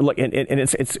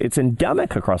 it's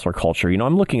endemic across our culture.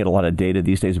 I'm looking at a lot of data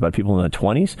these days about people in their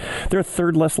 20s. They're a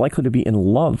third less likely to be in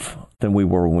love than we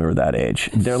were when we were that age.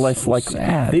 They're like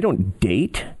sad. They don't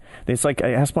date. It's like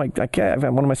I asked one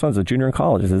of my sons, a junior in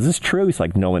college, I said, is this true? He's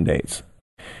like, no one dates.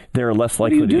 They're less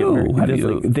likely to get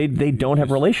married. They don't have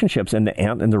relationships. And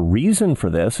the reason for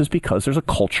this is because there's a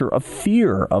culture of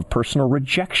fear, of personal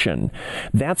rejection.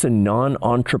 That's a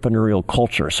non-entrepreneurial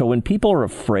culture. So when people are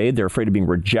afraid, they're afraid of being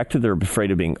rejected, they're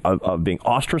afraid of being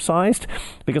ostracized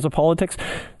because of politics.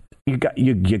 You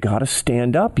got to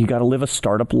stand up. You got to live a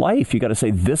startup life. You got to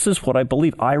say, this is what I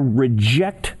believe. I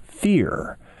reject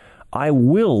fear. I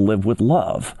will live with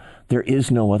love. There is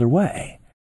no other way.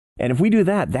 And if we do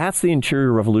that, that's the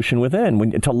interior revolution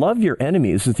within. To love your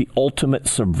enemies is the ultimate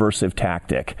subversive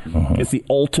tactic. It's the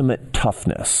ultimate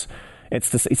toughness.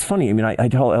 It's funny. I mean, I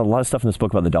tell a lot of stuff in this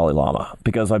book about the Dalai Lama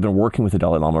because I've been working with the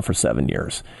Dalai Lama for 7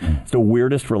 years. It's the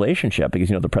weirdest relationship because,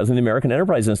 the president of the American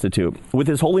Enterprise Institute with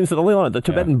His Holiness the Dalai Lama, the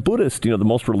Tibetan Buddhist, the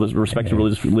most respected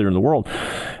religious leader in the world.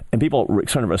 And people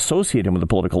sort of associate him with the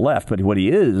political left. But what he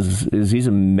is he's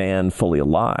a man fully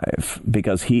alive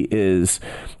because he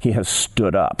has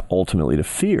stood up ultimately to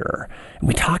fear. And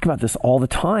we talk about this all the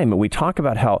time. And we talk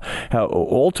about how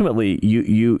ultimately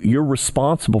you're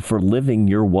responsible for living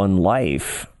your one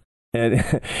life. And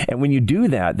when you do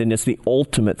that, then it's the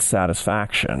ultimate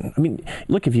satisfaction. I mean,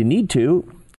 look, if you need to,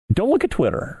 don't look at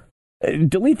Twitter.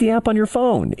 Delete the app on your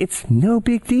phone. It's no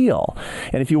big deal.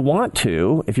 And if you want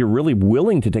to, if you're really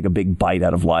willing to take a big bite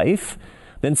out of life,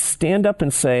 then stand up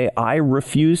and say, I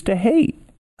refuse to hate.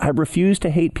 I refuse to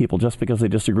hate people just because they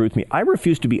disagree with me. I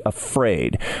refuse to be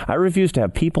afraid. I refuse to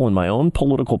have people in my own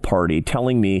political party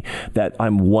telling me that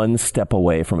I'm one step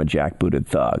away from a jackbooted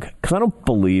thug. Because I don't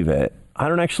believe it. I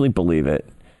don't actually believe it.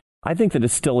 I think that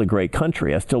it's still a great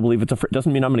country. I still believe it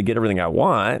doesn't mean I'm going to get everything I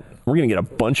want. We're going to get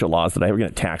a bunch of laws that we're going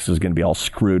to taxes are going to be all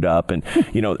screwed up. And,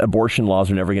 abortion laws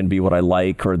are never going to be what I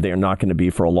like, or they're not going to be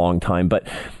for a long time. But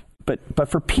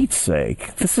for Pete's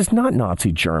sake, this is not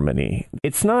Nazi Germany.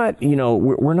 It's not,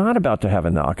 we're not about to have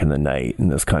a knock in the night in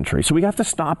this country. So we have to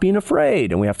stop being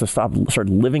afraid, and we have to start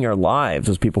living our lives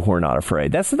as people who are not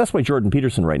afraid. That's why Jordan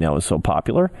Peterson right now is so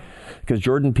popular, because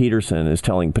Jordan Peterson is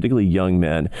telling particularly young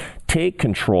men, take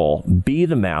control, be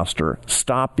the master,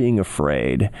 stop being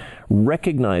afraid,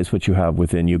 recognize what you have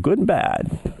within you, good and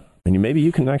bad. And maybe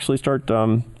you can actually start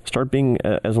being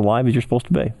as alive as you're supposed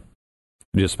to be.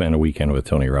 Just spent a weekend with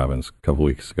Tony Robbins a couple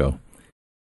weeks ago.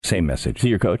 Same message. Is he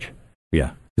your coach?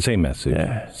 Yeah. Same message.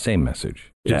 Yeah. Same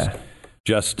message.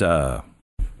 Just who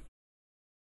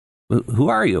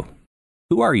are you?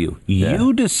 Who are you? Yeah.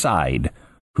 You decide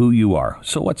who you are.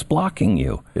 So what's blocking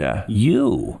you? Yeah.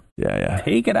 You. Yeah.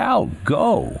 Take it out.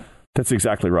 Go. That's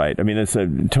exactly right. I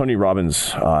mean, Tony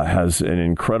Robbins has an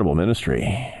incredible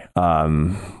ministry.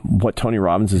 What Tony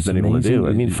Robbins has been able to do.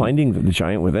 I mean, finding the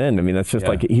giant within. I mean, that's just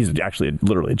like he's actually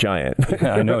literally a giant.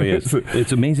 I know he is.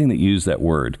 It's amazing that you use that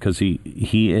word because he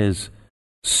is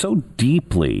so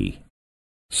deeply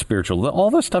spiritual. All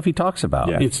the stuff he talks about.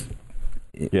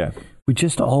 Yeah. We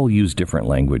just all use different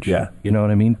language. Yeah. You know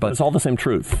what I mean? But it's all the same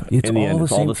truth. It's in the all end, the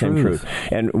it's all the same truth.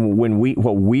 And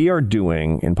what we are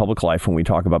doing in public life when we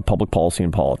talk about public policy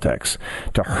and politics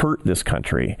to hurt this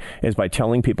country is by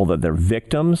telling people that they're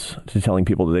victims, to telling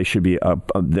people that they should be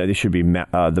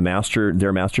the master.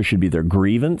 Their master should be their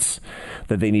grievance,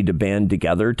 that they need to band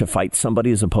together to fight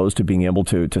somebody as opposed to being able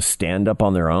to stand up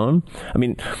on their own. I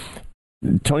mean,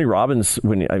 Tony Robbins,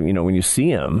 when you see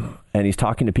him and he's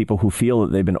talking to people who feel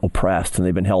that they've been oppressed and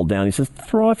they've been held down, he says,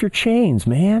 throw off your chains,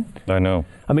 man. I know.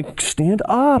 I mean, stand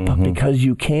up because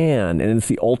you can. And it's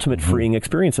the ultimate freeing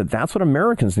experience. And that's what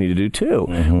Americans need to do, too.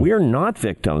 We are not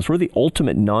victims. We're the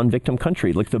ultimate non-victim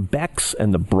country. Like the Becks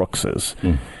and the Brookses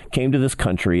came to this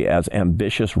country as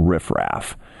ambitious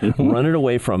riffraff, running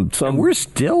away from some... And we're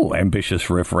still ambitious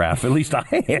riffraff. At least I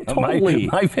am. Totally.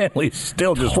 My family's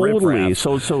still just totally.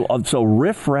 riffraff. So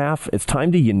riffraff, it's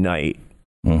time to unite.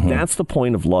 That's the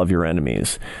point of love your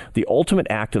enemies. The ultimate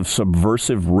act of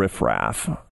subversive riffraff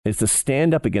is to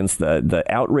stand up against the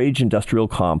outraged industrial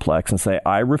complex and say,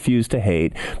 I refuse to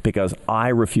hate because I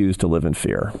refuse to live in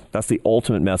fear. That's the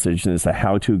ultimate message, and it's a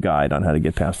how-to guide on how to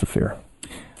get past the fear.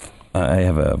 I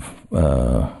have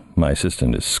my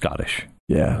assistant is Scottish.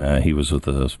 Yeah. He was with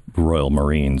the Royal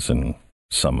Marines and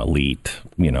some elite,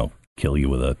 kill you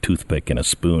with a toothpick and a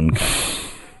spoon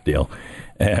deal.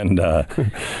 And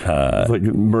it's like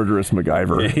murderous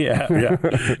MacGyver. Yeah.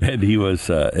 And he was.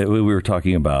 We were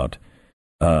talking about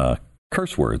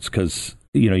curse words because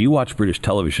you watch British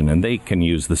television and they can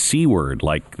use the C word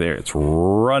like it's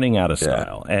running out of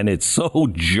style, and it's so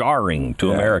jarring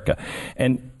to America.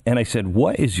 And I said,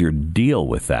 "What is your deal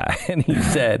with that?" And he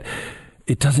said,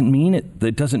 it doesn't mean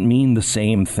it doesn't mean the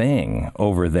same thing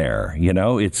over there. You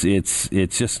know,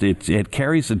 it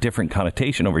carries a different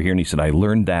connotation over here. And he said, I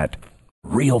learned that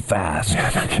real fast.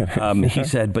 He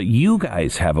said, but you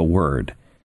guys have a word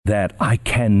that I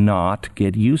cannot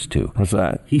get used to. What's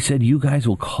that? He said, you guys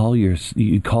will call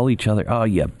each other, oh,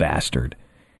 you bastard.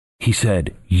 He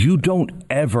said, you don't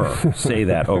ever say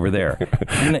that over there.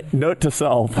 Note to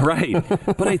self. Right.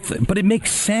 But it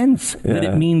makes sense that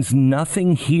it means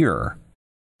nothing here.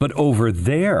 But over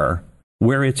there,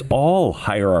 where it's all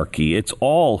hierarchy, it's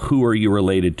all who are you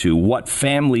related to? What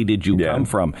family did you come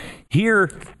from? Here,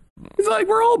 it's like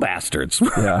we're all bastards.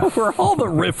 We're all the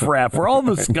riffraff. We're all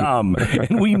the scum.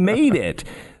 And we made it.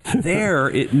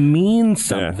 There, it means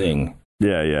something.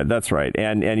 Yeah, that's right.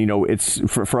 And you know, it's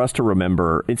for us to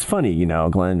remember. It's funny, you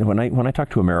know, Glenn, when I talk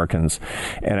to Americans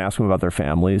and ask them about their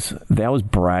families, they always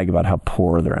brag about how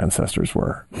poor their ancestors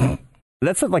were.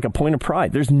 That's like a point of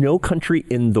pride. There's no country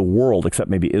in the world except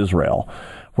maybe Israel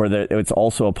where it's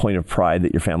also a point of pride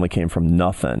that your family came from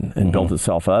nothing and built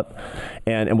itself up.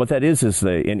 And what that is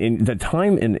in the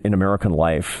time in American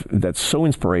life that's so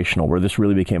inspirational, where this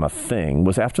really became a thing,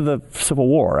 was after the Civil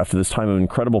War, after this time of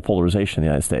incredible polarization in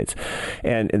the United States.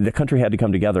 And the country had to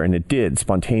come together, and it did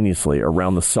spontaneously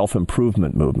around the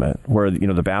self-improvement movement, where, you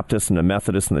know, the Baptists and the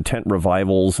Methodists and the tent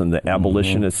revivals and the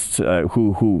abolitionists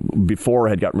who before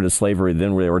had gotten rid of slavery,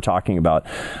 then they were talking about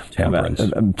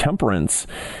temperance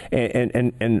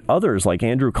and others like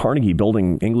Andrew Carnegie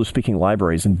building English-speaking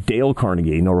libraries, and Dale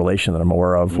Carnegie, no relation that I'm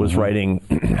aware of, was writing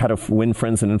How to Win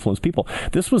Friends and Influence People.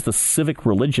 This was the civic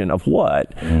religion of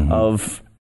what? Of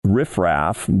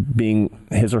riffraff being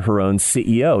his or her own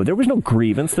CEO. There was no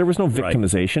grievance. There was no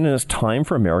victimization. And it's time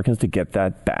for Americans to get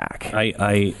that back.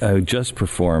 I just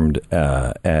performed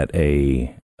at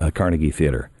a Carnegie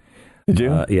Theater.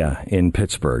 Did you? In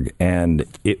Pittsburgh. And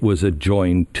it was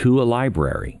adjoined to a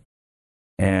library.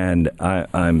 And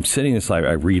I'm sitting in this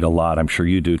library. I read a lot. I'm sure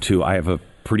you do, too. I have a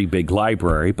pretty big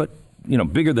library, but, you know,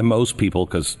 bigger than most people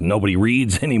because nobody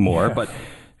reads anymore. But,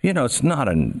 you know, it's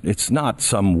not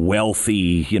some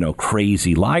wealthy, you know,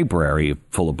 crazy library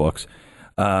full of books.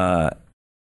 And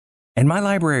my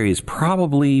library is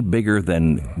probably bigger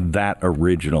than that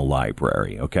original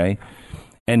library, okay?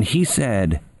 And he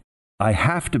said, I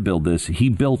have to build this. He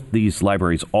built these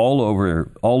libraries all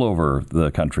over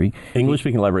the country.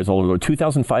 English-speaking libraries all over,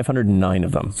 2,509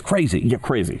 of them. It's crazy. Yeah,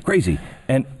 crazy.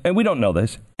 And we don't know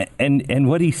this. And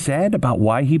what he said about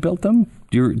why he built them,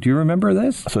 do you remember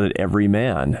this? So that every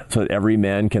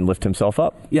man can lift himself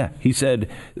up. Yeah, he said,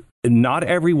 not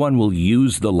everyone will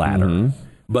use the ladder,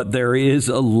 but there is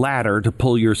a ladder to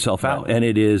pull yourself out, and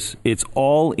it's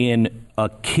all in a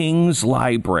king's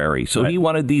library. So he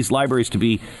wanted these libraries to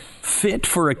be fit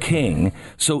for a king.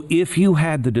 So if you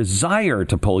had the desire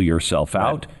to pull yourself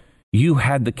out, you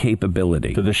had the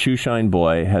capability. So the shoeshine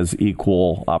boy has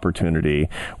equal opportunity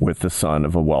with the son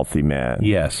of a wealthy man.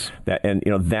 Yes.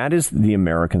 That is the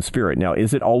American spirit. Now,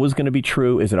 is it always going to be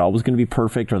true? Is it always going to be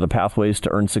perfect? Are the pathways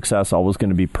to earn success always going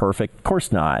to be perfect? Of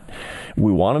course not.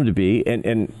 We want them to be. And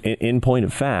in point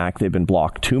of fact, they've been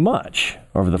blocked too much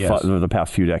over the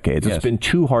past few decades. It's been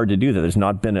too hard to do that. There's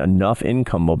not been enough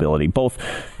income mobility, both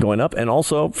going up and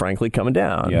also, frankly, coming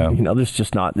down. Yeah. You know,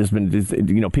 there's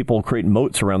been people create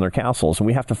moats around their castles, and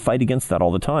we have to fight against that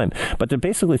all the time. But to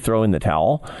basically throw in the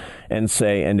towel and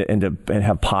say, and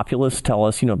have populists tell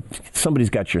us, you know, somebody's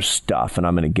got your stuff and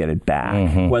I'm going to get it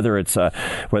back. Whether it's a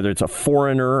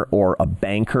foreigner or a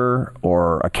banker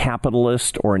or a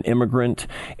capitalist or an immigrant,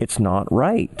 it's not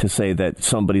right to say that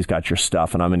somebody's got your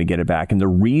stuff and I'm going to get it back. And the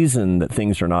reason that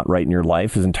things are not right in your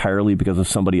life is entirely because of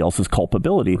somebody else's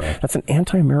culpability. Right. That's an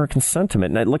anti-American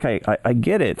sentiment. And I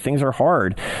get it. Things are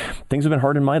hard. Things have been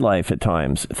hard in my life at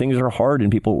times. Things are hard in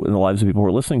the lives of people who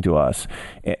are listening to us.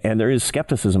 And there is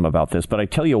skepticism about this. But I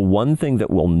tell you, one thing that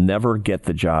will never get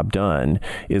the job done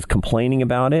is complaining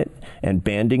about it and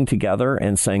banding together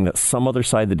and saying that some other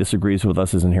side that disagrees with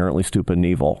us is inherently stupid and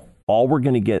evil. All we're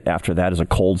going to get after that is a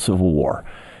cold civil war.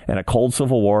 And a cold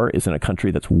civil war is in a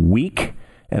country that's weak,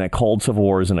 and a cold civil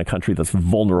war is in a country that's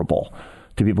vulnerable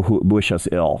to people who wish us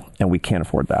ill, and we can't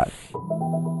afford that.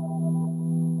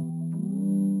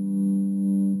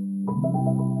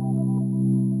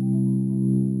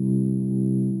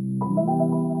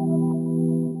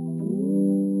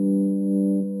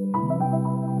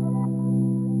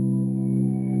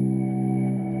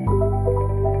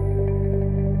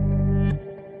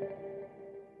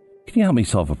 Can you help me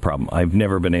solve a problem I've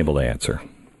never been able to answer?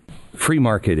 Free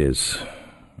market is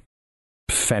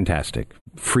fantastic.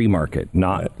 Free market,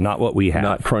 not what we have.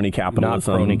 Not crony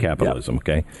capitalism. Not crony capitalism,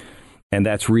 okay? And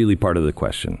that's really part of the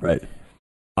question. Right.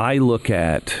 I look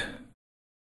at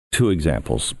two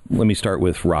examples. Let me start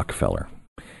with Rockefeller.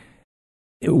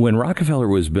 When Rockefeller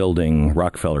was building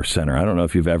Rockefeller Center, I don't know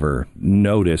if you've ever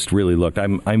noticed, really looked,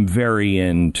 I'm very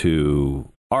into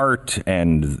art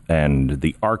and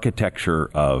the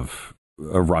architecture of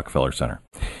Rockefeller Center.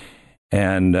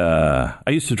 And I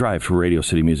used to drive to Radio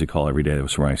City Music Hall every day. That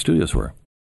was where my studios were.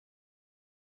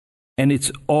 And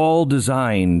it's all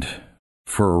designed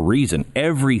for a reason.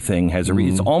 Everything has a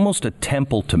reason. It's almost a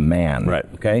temple to man. Right.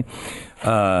 Okay.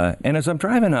 And as I'm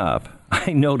driving up,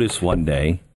 I noticed one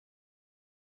day,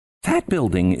 that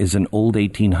building is an old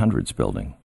 1800s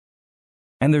building.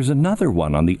 And there's another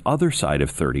one on the other side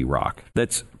of 30 Rock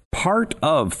that's part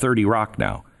of 30 Rock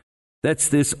now. That's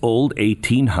this old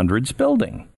 1800s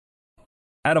building.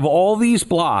 Out of all these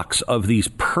blocks of these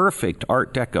perfect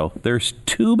Art Deco, there's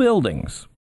two buildings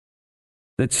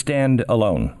that stand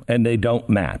alone, and they don't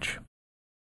match.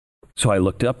 So I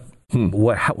looked up,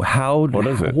 what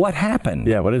is it? What happened?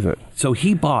 Yeah, what is it? So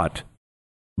he bought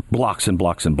blocks and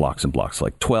blocks and blocks and blocks,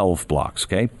 like 12 blocks,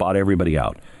 okay? Bought everybody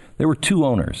out. There were two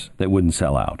owners that wouldn't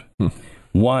sell out.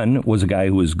 One was a guy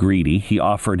who was greedy. He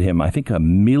offered him, I think, $1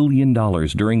 million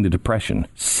during the Depression.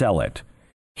 Sell it.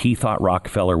 He thought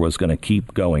Rockefeller was going to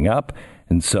keep going up,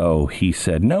 and so he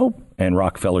said nope. And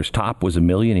Rockefeller's top was $1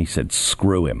 million. He said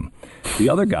screw him. The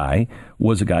other guy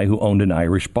was a guy who owned an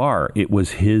Irish bar. It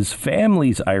was his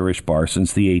family's Irish bar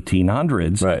since the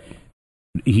 1800s. Right.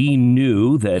 He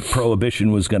knew that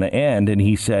Prohibition was going to end, and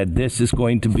he said, this is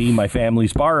going to be my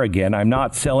family's bar again. I'm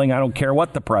not selling. I don't care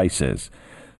what the price is.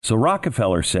 So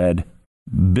Rockefeller said,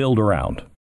 build around.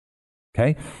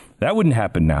 Okay? That wouldn't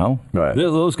happen now. Right.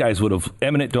 Those guys would have,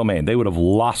 eminent domain, they would have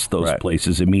lost those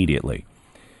places immediately.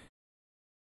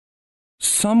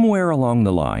 Somewhere along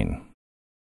the line,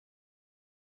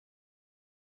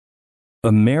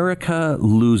 America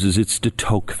loses its de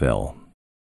Tocqueville.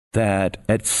 That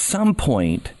at some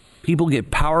point, people get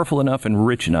powerful enough and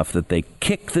rich enough that they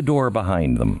kick the door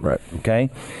behind them. Right. Okay?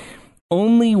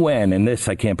 Only when, and this,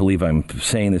 I can't believe I'm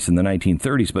saying this in the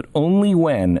 1930s, but only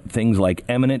when things like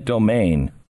eminent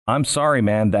domain, I'm sorry,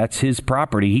 man, that's his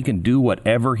property. He can do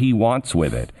whatever he wants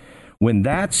with it. When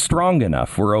that's strong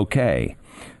enough, we're okay.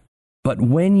 But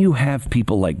when you have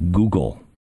people like Google,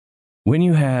 when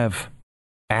you have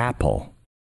Apple,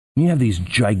 you have these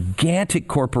gigantic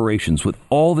corporations with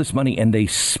all this money, and they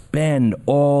spend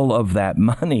all of that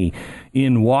money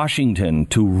in Washington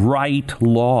to write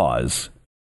laws.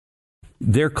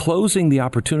 They're closing the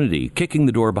opportunity, kicking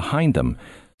the door behind them.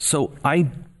 So I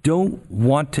don't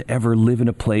want to ever live in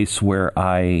a place where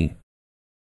that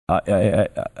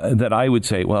I would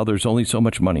say, well, there's only so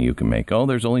much money you can make. Oh,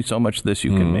 there's only so much this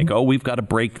you can make. Oh, we've got to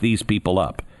break these people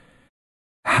up.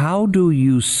 How do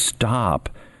you stop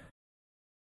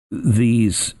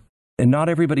these, and not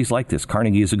everybody's like this.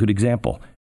 Carnegie is a good example.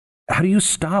 How do you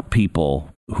stop people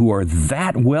who are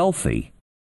that wealthy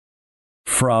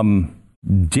from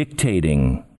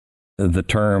dictating the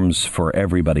terms for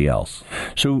everybody else?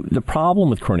 So the problem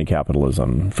with crony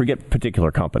capitalism, forget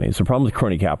particular companies, the problem with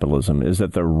crony capitalism is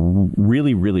that the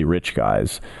really, really rich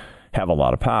guys have a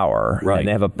lot of power. Right.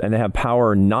 And they have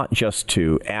power not just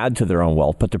to add to their own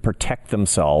wealth, but to protect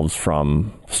themselves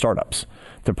from startups,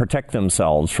 to protect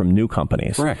themselves from new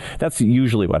companies. Correct. That's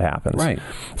usually what happens. Right.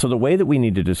 So the way that we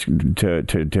need to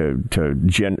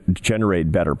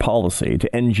generate better policy,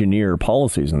 to engineer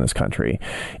policies in this country,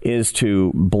 is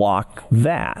to block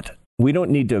that. We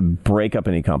don't need to break up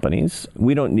any companies.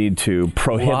 We don't need to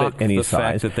prohibit any the size.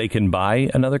 fact that they can buy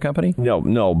another company?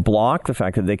 No. Block the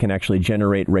fact that they can actually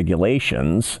generate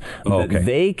regulations.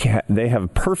 Okay. That they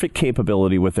have perfect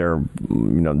capability with their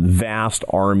vast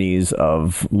armies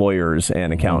of lawyers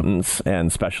and accountants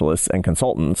and specialists and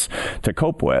consultants to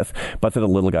cope with, but that the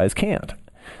little guys can't.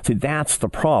 See, that's the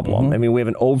problem. I mean, we have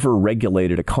an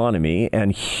over-regulated economy,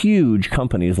 and huge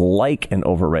companies like an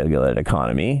over-regulated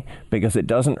economy because it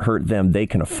doesn't hurt them. They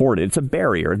can afford it. It's a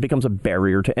barrier. It becomes a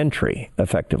barrier to entry,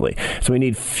 effectively. So we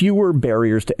need fewer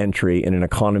barriers to entry in an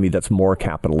economy that's more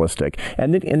capitalistic,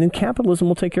 and then capitalism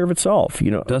will take care of itself.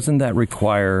 Doesn't that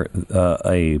require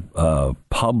a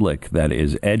public that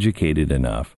is educated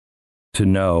enough to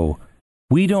know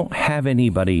we don't have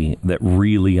anybody that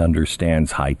really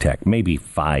understands high tech? Maybe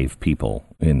 5 people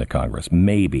in the Congress,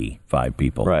 maybe 5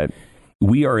 people. Right.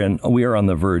 We are on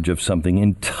the verge of something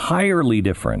entirely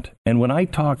different. And when I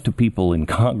talk to people in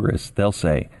Congress, they'll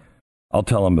say, I'll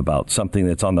tell them about something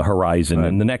that's on the horizon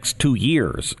in the next 2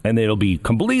 years, and it'll be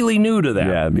completely new to them.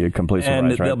 Yeah, it'll be a complete surprise.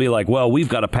 And they'll be like, well, we've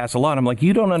got to pass a law. And I'm like,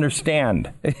 you don't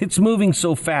understand. It's moving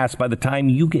so fast. By the time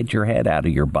you get your head out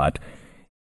of your butt,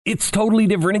 it's totally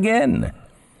different again.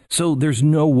 So there's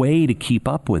no way to keep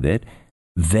up with it.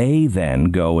 They then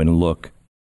go and look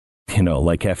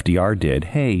like FDR did.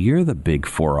 Hey, you're the big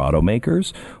four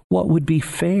automakers. What would be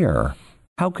fair?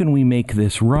 How can we make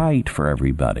this right for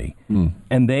everybody?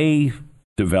 And they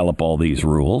develop all these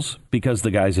rules because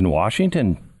the guys in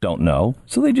Washington don't know.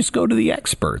 So they just go to the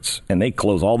experts and they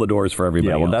close all the doors for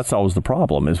everybody else. That's always the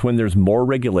problem, is when there's more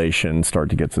regulation,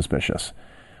 start to get suspicious.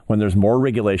 When there's more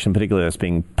regulation, particularly that's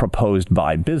being proposed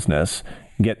by business,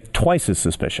 get twice as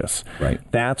suspicious. Right.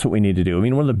 That's what we need to do. I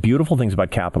mean, one of the beautiful things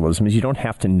about capitalism is you don't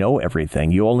have to know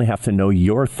everything. You only have to know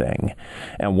your thing.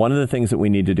 And one of the things that we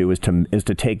need to do is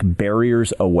to take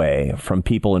barriers away from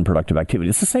people in productive activity.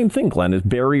 It's the same thing, Glenn, is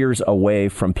barriers away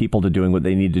from people to doing what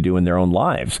they need to do in their own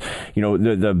lives.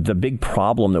 The big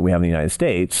problem that we have in the United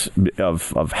States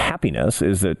of happiness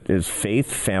is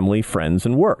faith, family, friends,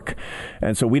 and work.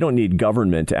 And so we don't need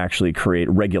government to actually create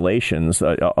regulations,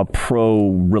 a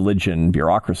pro-religion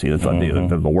bureaucracy. That's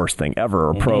the worst thing ever.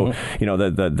 Or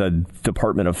the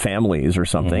Department of Families or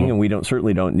something. And we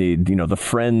certainly don't need, the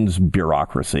Friends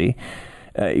bureaucracy.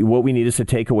 What we need is to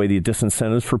take away the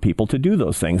disincentives for people to do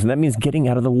those things. And that means getting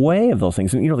out of the way of those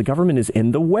things. And, the government is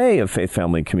in the way of faith,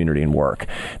 family, community, and work.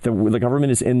 The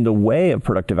government is in the way of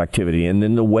productive activity and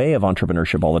in the way of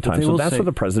entrepreneurship all the time. So that's what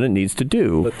the president needs to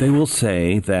do. But they will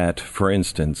say that, for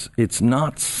instance, it's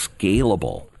not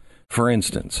scalable. For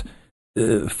instance,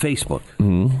 Facebook,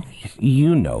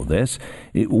 you know this.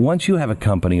 Once you have a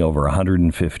company over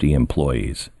 150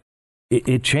 employees,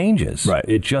 it changes. Right.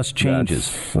 It just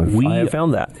changes. I have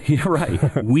found that. You're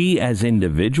right. We as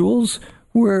individuals,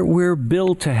 we're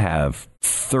built to have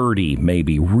 30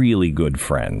 maybe really good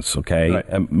friends, okay, right,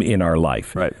 in our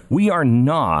life. Right. We are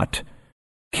not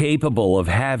capable of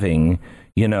having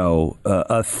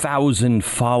 1,000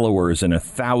 followers and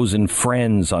 1,000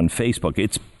 friends on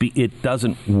Facebook. It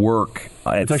doesn't work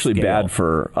at It's actually scale. bad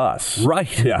for us.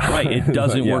 Right. Yeah. Right. It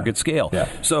doesn't work at scale. Yeah.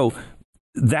 So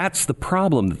that's the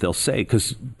problem that they'll say,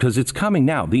 because it's coming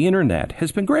now. The internet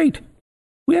has been great.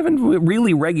 We haven't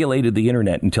really regulated the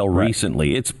internet until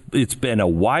recently. It's been a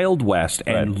wild west,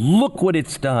 and look what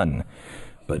it's done.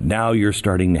 But now you're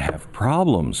starting to have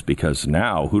problems, because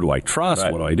now who do I trust?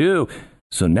 What do I do?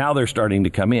 So now they're starting to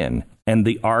come in, and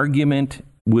the argument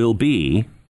will be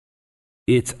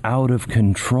it's out of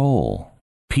control.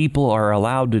 People are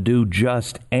allowed to do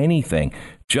just anything,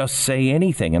 just say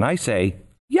anything. And I say,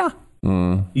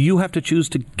 you have to choose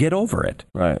to get over it.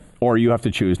 Right. Or you have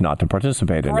to choose not to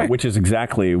participate in it, which is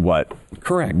exactly what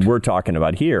we're talking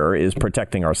about here, is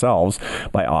protecting ourselves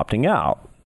by opting out.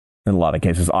 In a lot of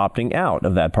cases, opting out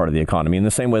of that part of the economy, in the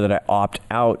same way that I opt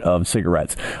out of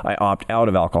cigarettes, I opt out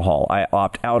of alcohol, I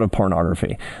opt out of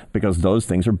pornography, because those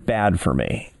things are bad for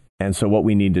me. And so what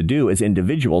we need to do as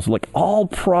individuals, like all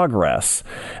progress,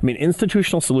 I mean,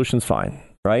 institutional solutions, fine,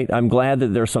 right? I'm glad that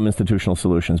there's some institutional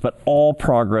solutions, but all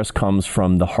progress comes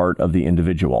from the heart of the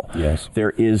individual. Yes.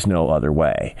 There is no other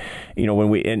way. When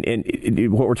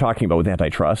what we're talking about with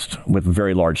antitrust, with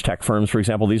very large tech firms, for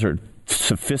example, these are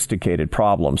sophisticated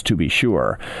problems, to be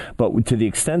sure. But to the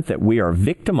extent that we are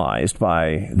victimized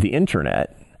by the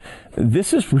internet,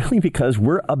 this is really because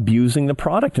we're abusing the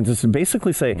product. And to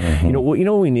basically say, what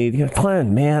we need?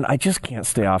 Glenn, man, I just can't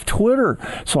stay off Twitter,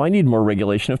 so I need more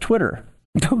regulation of Twitter.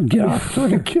 Don't get off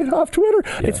Twitter. Get off Twitter.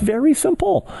 Yeah. It's very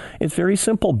simple. It's very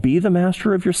simple. Be the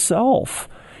master of yourself.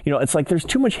 It's like there's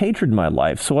too much hatred in my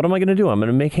life. So what am I going to do? I'm going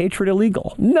to make hatred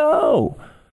illegal. No.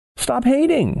 Stop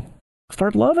hating.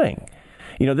 Start loving.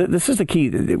 This is the key.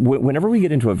 Whenever we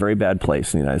get into a very bad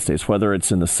place in the United States, whether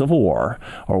it's in the Civil War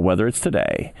or whether it's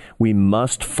today, we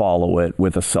must follow it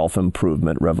with a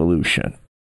self-improvement revolution.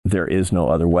 There is no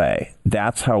other way.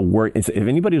 That's how if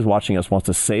anybody who's watching us wants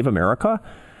to save America,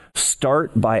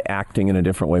 start by acting in a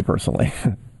different way personally.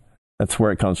 That's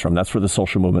where it comes from. That's where the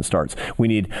social movement starts. We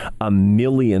need 1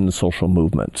 million social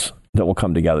movements that will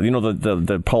come together.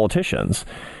 The politicians,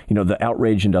 the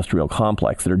outrage industrial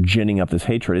complex that are ginning up this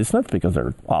hatred, it's not because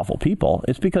they're awful people.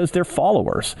 It's because they're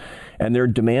followers, and they're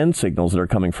demand signals that are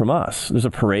coming from us. There's a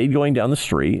parade going down the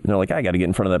street, and they're like, I got to get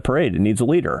in front of that parade. It needs a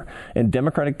leader. In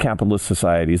democratic capitalist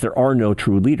societies, there are no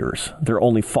true leaders. There are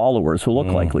only followers who look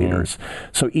like leaders.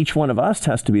 So each one of us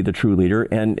has to be the true leader,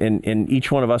 and each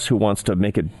one of us who wants to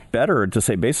make it better, to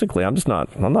say, basically, I'm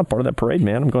not part of that parade,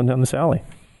 man. I'm going down this alley.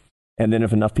 And then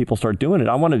if enough people start doing it,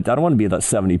 I don't want to be the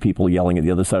 70 people yelling at the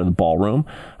other side of the ballroom.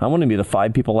 I want to be the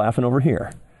 5 people laughing over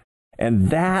here. And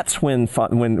that's when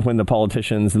the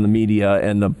politicians and the media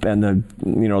and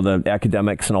the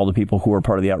academics and all the people who are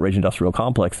part of the outrage industrial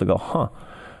complex, they go,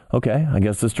 okay, I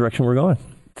guess this direction we're going.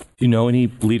 Do you know any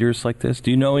leaders like this? Do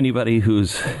you know anybody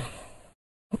who's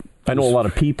I know a lot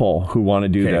of people who want to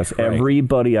do this. Right.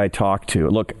 Everybody I talk to,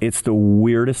 look, it's the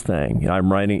weirdest thing.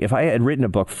 I'm writing. If I had written a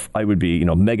book, I would be,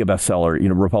 mega bestseller.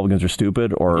 Republicans are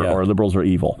stupid or liberals are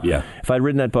evil. Yeah. If I'd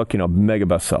written that book, mega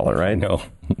bestseller, right? No.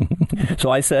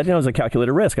 So I said, it was a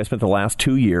calculated risk. I spent the last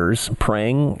 2 years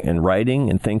praying and writing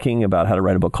and thinking about how to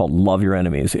write a book called Love Your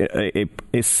Enemies,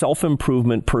 a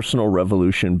self-improvement, personal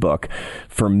revolution book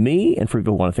for me and for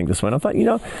people who want to think this way. And I thought,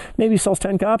 maybe it sells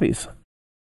 10 copies.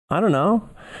 I don't know.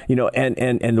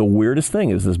 And the weirdest thing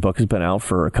is this book has been out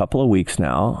for a couple of weeks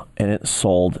now, and it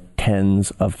sold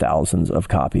tens of thousands of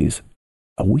copies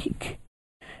a week.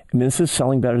 I mean, this is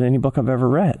selling better than any book I've ever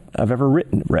read.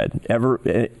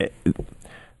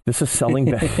 This is selling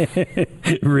better.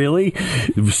 Really?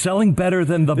 Selling better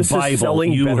than the Bible.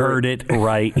 You heard it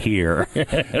right here.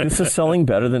 This is selling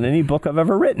better than any book I've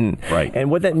ever written. Right. And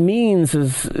what that means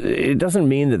is, it doesn't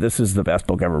mean that this is the best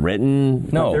book ever written.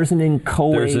 No. There's an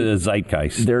inchoate. There's a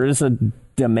zeitgeist. There is a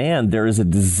demand. There is a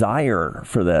desire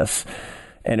for this.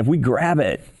 And if we grab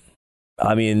it,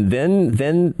 I mean, then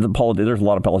there's a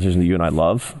lot of politicians that you and I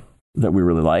love that we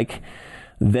really like.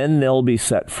 Then they'll be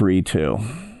set free too.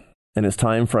 And it's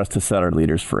time for us to set our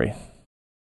leaders free.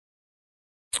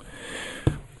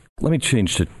 Let me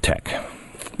change to tech.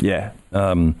 Yeah.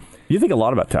 You think a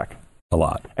lot about tech. A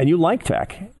lot. And you like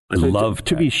tech. I love tech.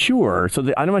 To be sure.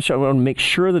 So I want to make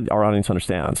sure that our audience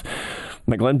understands.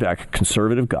 Glenn Beck,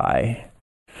 conservative guy,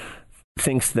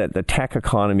 thinks that the tech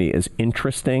economy is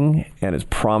interesting and is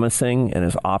promising and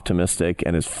is optimistic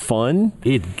and is fun.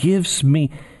 It gives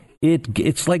me...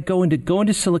 It's like going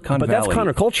to Silicon Valley. But that's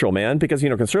countercultural, man, because,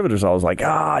 conservatives are always like,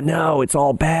 no, it's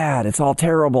all bad. It's all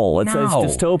terrible. It's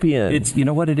dystopian. It's, you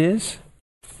know what it is?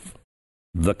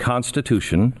 The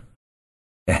Constitution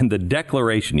and the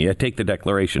Declaration. You take the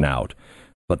Declaration out.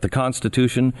 But the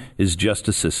Constitution is just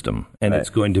a system. And It's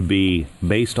going to be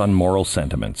based on moral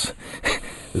sentiments.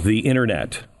 The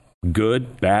Internet,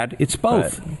 good, bad, it's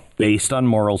both. Right. Based on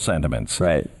moral sentiments.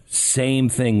 Right. Same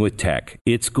thing with tech.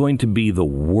 It's going to be the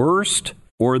worst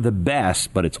or the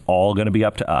best, but it's all going to be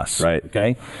up to us. Right.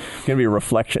 Okay? It's going to be a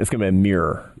reflection. It's going to be a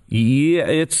mirror. Yeah,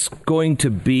 it's going to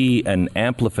be an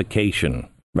amplification.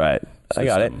 Right. System. I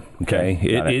got it. Okay.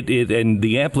 It and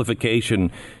the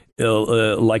amplification,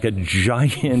 like a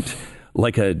giant...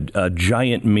 Like a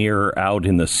giant mirror out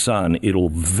in the sun, it'll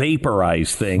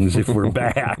vaporize things if we're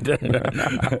bad. The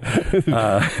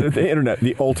internet,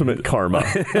 the ultimate karma.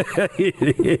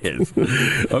 It is.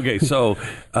 Okay, so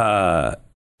I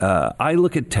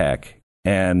look at tech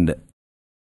and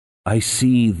I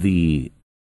see the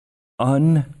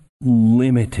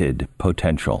unlimited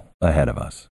potential ahead of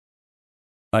us.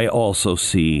 I also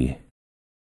see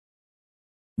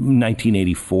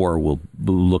 1984 will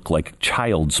look like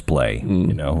child's play.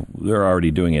 They're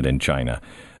already doing it in China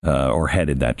or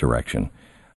headed that direction.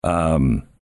 I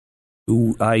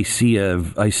see a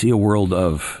world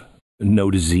of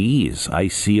no disease. I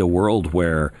see a world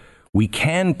where we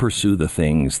can pursue the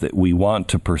things that we want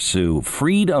to pursue.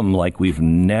 Freedom like we've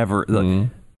never...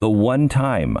 The one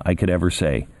time I could ever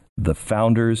say the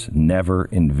founders never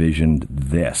envisioned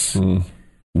this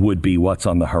would be what's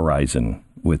on the horizon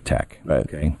with tech. Right.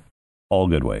 Okay. All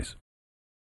good ways.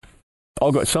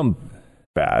 All good. Some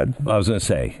bad. I was going to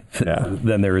say,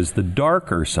 then there is the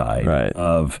darker side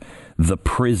of the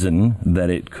prison that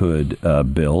it could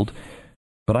build.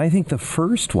 But I think the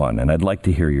first one, and I'd like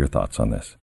to hear your thoughts on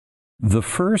this, the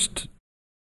first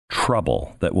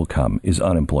trouble that will come is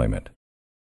unemployment.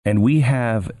 And we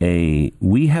have a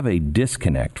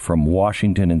disconnect from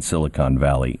Washington and Silicon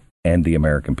Valley and the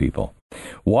American people.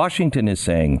 Washington is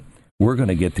saying, we're going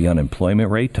to get the unemployment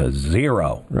rate to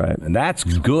 0. Right. And that's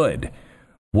good.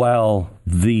 While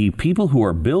the people who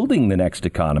are building the next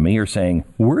economy are saying,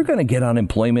 we're going to get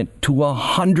unemployment to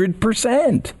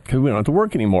 100%. Because we don't have to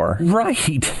work anymore.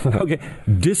 Right. Okay.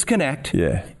 Disconnect.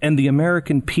 Yeah. And the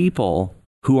American people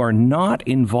who are not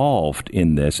involved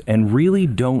in this and really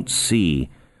don't see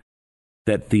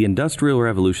that the Industrial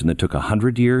Revolution that took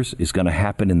 100 years is going to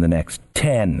happen in the next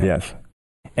 10. Yes.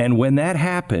 And when that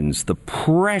happens, the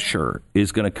pressure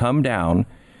is going to come down.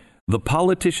 The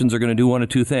politicians are going to do one of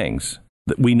two things.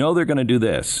 We know they're going to do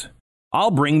this.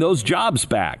 I'll bring those jobs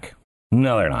back.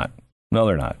 No, they're not. No,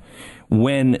 they're not.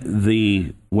 When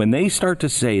they start to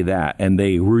say that and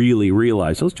they really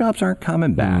realize those jobs aren't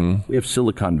coming back. We have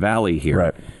Silicon Valley here.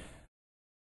 Right.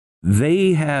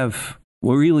 They have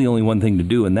really only one thing to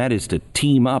do, and that is to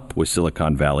team up with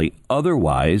Silicon Valley.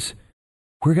 Otherwise,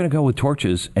 we're going to go with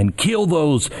torches and kill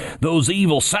those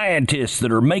evil scientists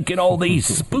that are making all these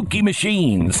spooky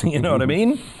machines. You know what I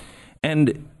mean?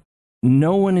 And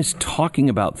no one is talking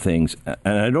about things,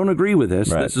 and I don't agree with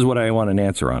this. Right. This is what I want an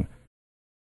answer on.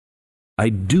 I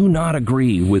do not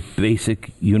agree with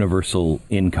basic universal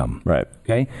income. Right.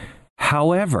 Okay.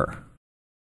 However,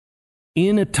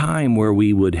 in a time where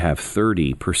we would have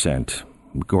 30%,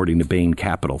 according to Bain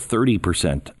Capital,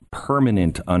 30%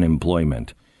 permanent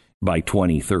unemployment by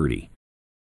 2030,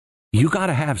 you got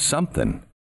to have something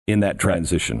in that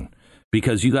transition,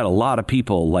 because you got a lot of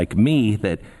people like me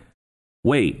that,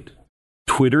 wait,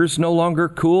 Twitter's no longer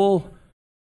cool?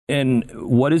 And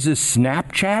what is this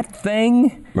Snapchat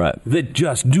thing? Right. That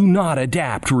just do not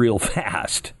adapt real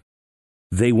fast.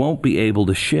 They won't be able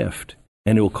to shift,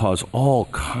 and it will cause all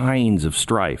kinds of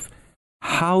strife.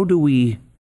 How do we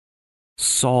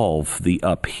solve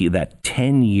that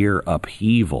 10-year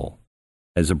upheaval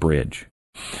as a bridge?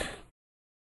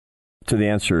 To the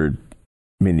answer,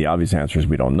 I mean, the obvious answer is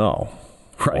we don't know.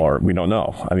 Right. Or we don't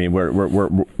know. I mean,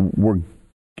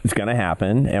 it's going to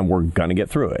happen, and we're going to get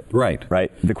through it. Right.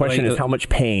 Right. The question is how much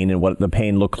pain and what the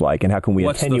pain looks like, and how can we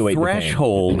attenuate the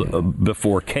threshold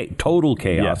before total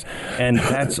chaos? Yes. And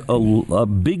that's a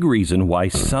big reason why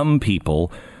some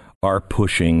people are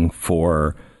pushing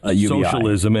for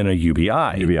socialism and a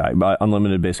UBI. UBI,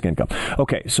 unlimited basic income.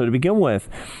 Okay, so to begin with,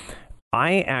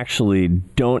 I actually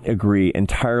don't agree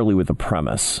entirely with the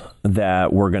premise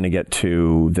that we're going to get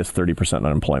to this 30%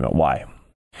 unemployment. Why?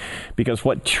 Because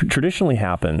what traditionally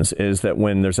happens is that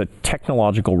when there's a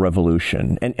technological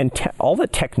revolution, and all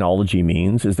that technology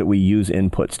means is that we use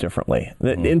inputs differently.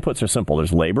 The inputs are simple.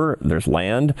 There's labor, there's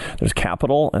land, there's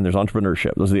capital, and there's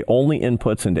entrepreneurship. Those are the only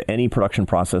inputs into any production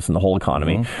process in the whole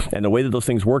economy. And the way that those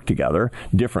things work together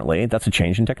differently, that's a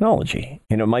change in technology.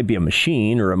 You know, it might be a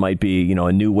machine, or it might be, you know,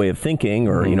 a new way of thinking,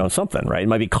 or, you know, something, right? It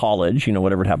might be college, you know,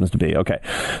 whatever it happens to be. Okay.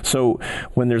 So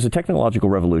when there's a technological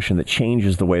revolution that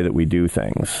changes the way that we do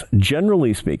things,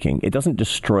 generally speaking, it doesn't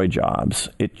destroy jobs.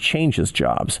 It changes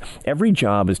jobs. Every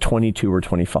job is 22 or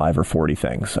 25 or 40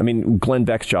 things. I mean, Glenn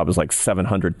Beck's job is like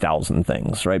 700,000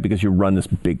 things, right? Because you run this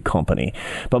big company.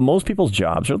 But most people's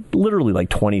jobs are literally like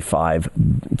 25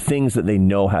 things that they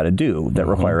know how to do that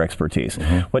require expertise.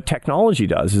 What technology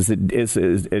does is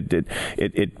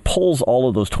it pulls all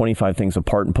of those 25 things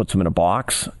apart and puts them in a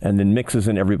box, and then mixes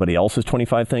in everybody else's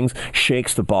 25 things,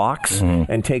 shakes the box,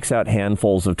 and takes out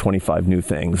handfuls of 25 new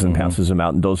things and passes them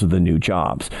out, and those are the new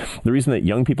jobs. The reason that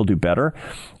young people do better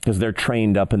because they're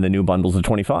trained up in the new bundles of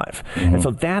 25. And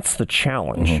so that's the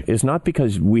challenge, is not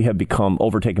because we have become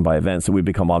overtaken by events that we've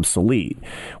become obsolete.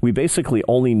 We basically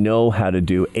only know how to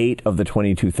do 8 of the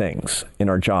 22 things in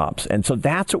our jobs. And so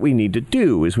that's what we need to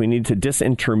do, is we need to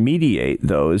disintermediate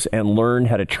those and learn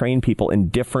how to train people in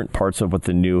different parts of what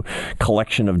the new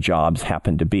collection of jobs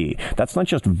happen to be. That's not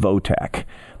just VOTEC.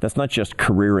 That's not just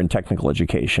career and technical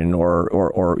education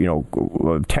or you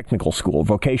know, technical school,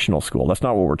 vocational school. That's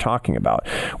not what we're talking about.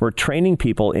 We're training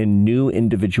people in new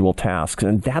individual tasks,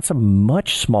 and that's a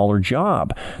much smaller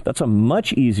job. That's a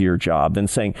much easier job than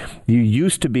saying you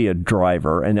used to be a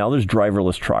driver and now there's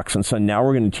driverless trucks, and so now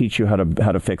we're going to teach you how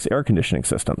to fix air conditioning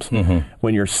systems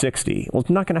when you're 60. Well, it's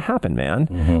not going to happen,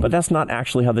 man. But that's not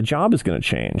actually how the job is going to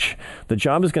change. The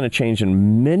job is going to change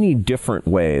in many different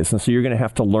ways, and so you're going to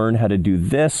have to learn how to do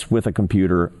this with a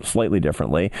computer slightly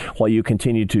differently while you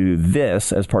continue to do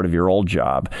this as part of your old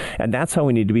job. And that's how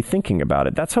we need to be thinking about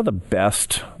it. That's how the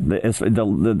best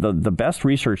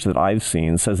research that I've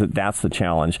seen says that that's the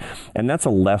challenge, and that's a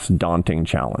less daunting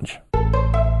challenge.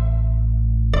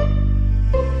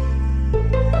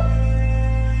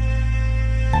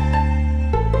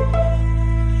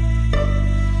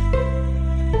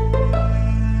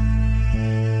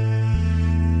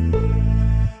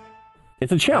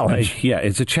 It's a challenge.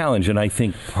 It's a challenge. And I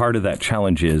think part of that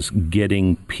challenge is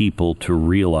getting people to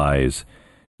realize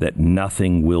that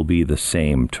nothing will be the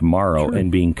same tomorrow,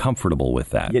 and being comfortable with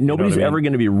that. Yeah, nobody's ever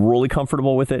going to be really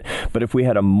comfortable with it. But if we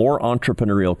had a more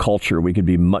entrepreneurial culture, we could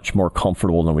be much more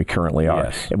comfortable than we currently are.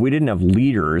 Yes. If we didn't have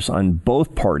leaders on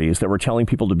both parties that were telling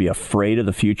people to be afraid of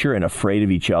the future and afraid of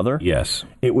each other,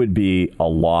 it would be a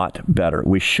lot better.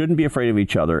 We shouldn't be afraid of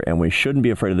each other, and we shouldn't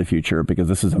be afraid of the future, because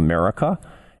this is America.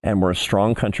 And we're a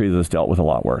strong country that's dealt with a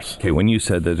lot worse. Okay, when you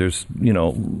said that there's, you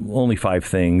know, only 5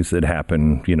 things that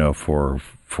happen, you know, for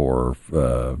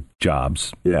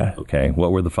jobs. Yeah. Okay,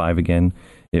 what were the 5 again?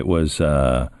 It was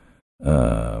the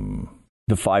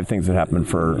 5 things that happen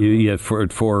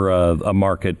for a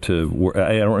market to.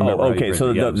 I don't remember. Oh, okay.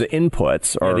 So the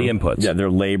inputs are the inputs. Yeah,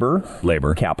 they're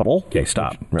labor, capital. Okay,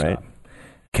 stop. Right. Stop.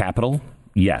 Capital.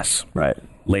 Yes. Right.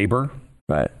 Labor.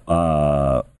 Right.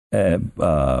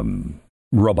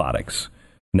 Robotics.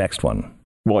 Next one.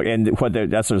 Well, and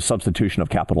that's a substitution of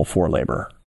capital for labor.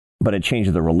 but it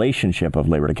changes the relationship of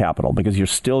labor to capital, because you're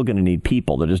still going to need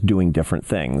people. They're just doing different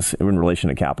things in relation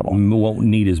to capital. Won't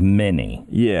need as many.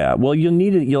 Yeah. Well, you'll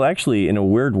need it. You'll actually, in a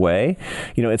weird way,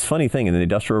 it's a funny thing. In the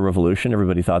Industrial Revolution,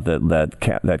 everybody thought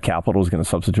that capital was going to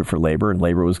substitute for labor, and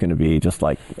labor was going to be just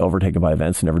like overtaken by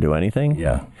events and never do anything.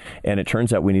 Yeah. And it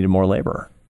turns out we needed more labor.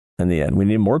 In the end, we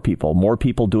need more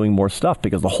people doing more stuff,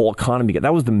 because the whole economy,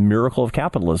 that was the miracle of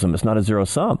capitalism. It's not a zero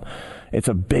sum. It's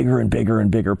a bigger and bigger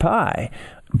and bigger pie.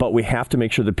 But we have to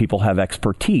make sure that people have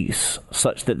expertise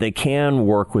such that they can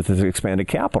work with this expanded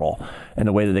capital in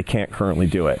a way that they can't currently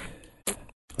do it.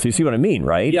 So you see what I mean,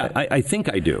 right? Yeah, I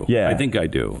think I do. Yeah. I think I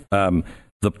do.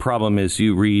 The problem is,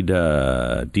 you read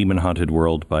Demon Haunted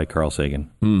World by Carl Sagan.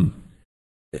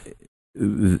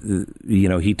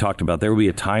 He talked about there will be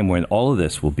a time when all of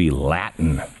this will be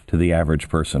Latin to the average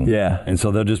person. Yeah. And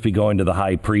so they'll just be going to the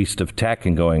high priest of tech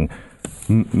and going,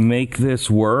 make this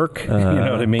work. You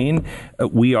know what I mean?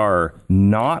 We are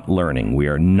not learning. We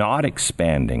are not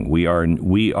expanding. We are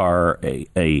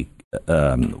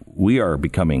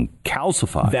becoming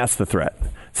calcified. That's the threat.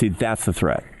 See, that's the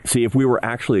threat. See, if we were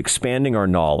actually expanding our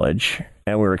knowledge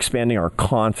and we were expanding our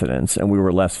confidence and we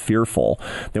were less fearful,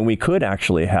 then we could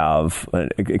actually have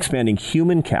expanding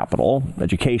human capital,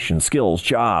 education, skills,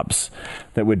 jobs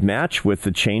that would match with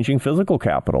the changing physical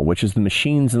capital, which is the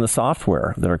machines and the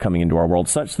software that are coming into our world,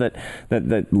 such that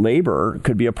labor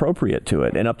could be appropriate to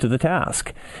it and up to the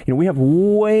task. We have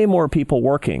way more people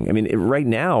working. I mean, right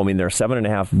now, there are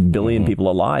 7.5 billion people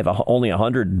alive. Only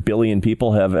 100 billion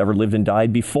people have ever lived and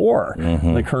died before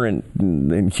the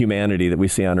current humanity that we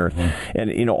see on Earth.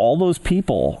 And all those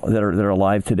people that are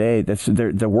alive today, their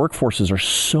workforces are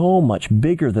so much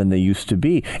bigger than they used to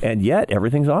be, and yet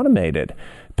everything's automated,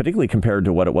 particularly compared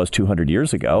to what it was 200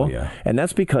 years ago. Oh, yeah. And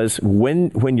that's because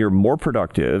when you're more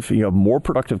productive, you have more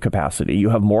productive capacity, you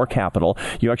have more capital,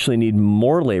 you actually need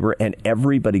more labor, and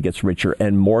everybody gets richer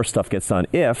and more stuff gets done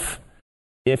if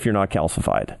you're not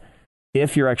calcified.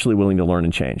 If you're actually willing to learn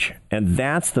and change. And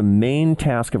that's the main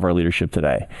task of our leadership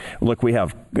today. Look,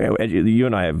 you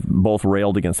and I have both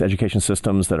railed against education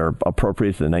systems that are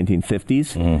appropriate to the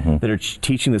 1950s, that are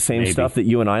teaching the same stuff that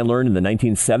you and I learned in the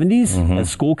 1970s as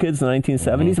school kids in the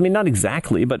 1970s. I mean, not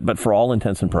exactly, but for all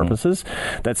intents and purposes,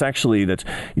 that's just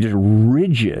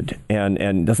rigid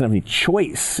and doesn't have any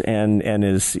choice, and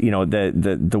is,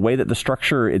 the way that the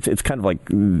structure, it's kind of like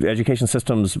education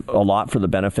systems a lot for the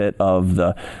benefit of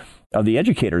the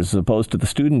educators as opposed to the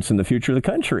students in the future of the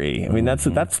country. I mean, that's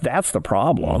the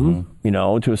problem,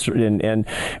 to a certain, and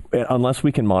unless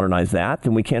we can modernize that,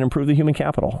 then we can't improve the human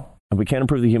capital. If we can't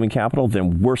improve the human capital,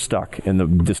 then we're stuck in the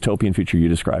dystopian future you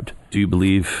described. Do you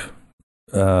believe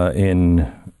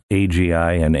in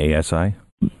AGI and ASI?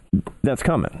 That's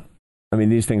coming. I mean,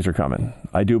 these things are coming.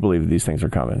 I do believe that these things are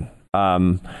coming.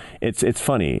 It's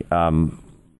funny.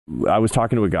 I was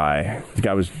talking to a guy.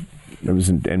 It was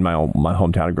in my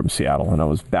hometown. I grew up in Seattle, and I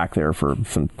was back there for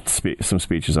some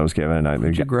speeches I was giving.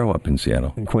 Did you grow up in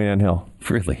Seattle? In Queen Anne Hill.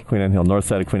 Really? Queen Anne Hill, north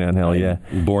side of Queen Anne Hill, yeah.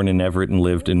 Born in Everett and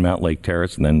lived in Mount Lake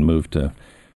Terrace, and then moved to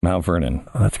Mount Vernon.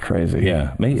 Oh, that's crazy.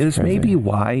 Yeah. It's maybe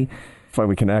why... That's why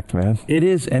we connect, man. It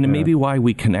is, and it may be why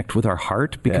we connect with our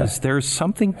heart, because there's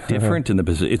something different in the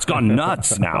business. It's gone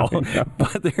nuts now,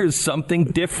 but there's something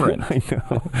different. I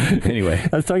know. Anyway.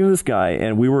 I was talking to this guy,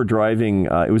 and we were driving,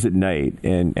 it was at night,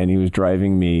 and he was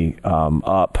driving me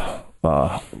up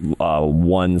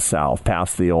 1 south,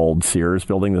 past the old Sears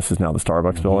building. This is now the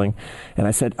Starbucks building. And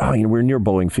I said, we're near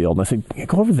Boeing Field. And I said,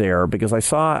 go over there, because I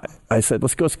said,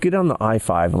 let's get on the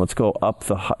I-5 and let's go up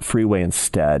the freeway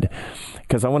instead.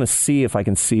 Because I want to see if I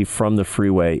can see from the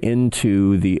freeway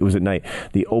into it was at night,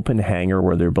 the open hangar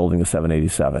where they're building the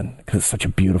 787, because it's such a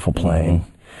beautiful plane.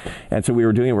 And so we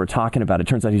were talking about it.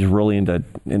 Turns out he's really into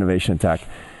innovation and tech.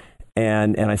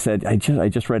 And I said, I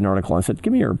just read an article. And I said,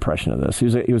 give me your impression of this.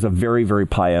 He was a very, very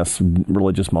pious,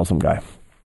 religious Muslim guy.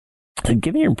 I said,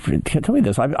 tell me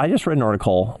this. I just read an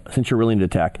article, since you're really into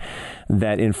tech,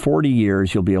 that in 40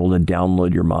 years you'll be able to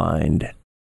download your mind.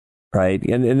 Right?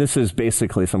 And this is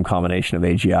basically some combination of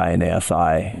AGI and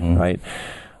ASI, right?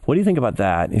 What do you think about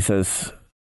that? And he says,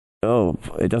 oh,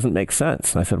 it doesn't make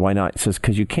sense. And I said, why not? He says,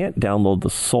 because you can't download the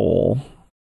soul.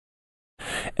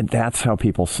 And that's how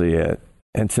people see it.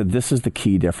 And so this is the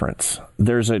key difference.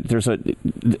 The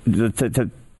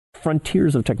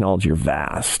frontiers of technology are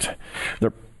vast.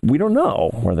 We don't know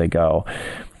where they go,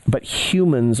 but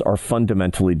humans are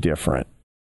fundamentally different.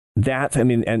 And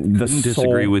the soul.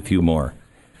 Disagree with you more.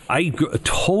 I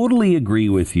totally agree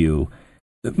with you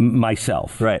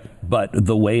myself. Right. But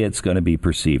the way it's going to be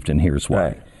perceived, and here's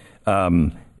why.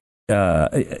 Right.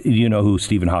 You know who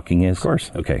Stephen Hawking is? Of course.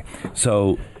 Okay.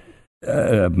 So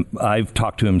I've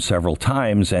talked to him several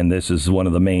times, and this is one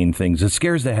of the main things. It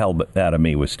scares the hell out of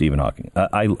me with Stephen Hawking.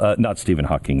 Not Stephen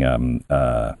Hawking.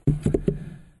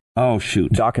 Oh,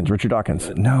 shoot. Richard Dawkins.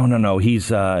 No.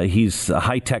 He's a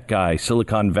high-tech guy,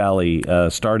 Silicon Valley,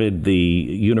 started the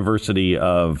University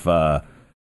of...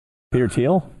 Peter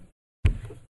Thiel?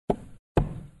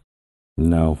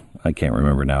 No, I can't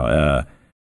remember now.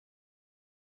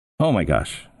 Oh, my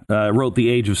gosh. Wrote The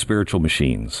Age of Spiritual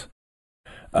Machines.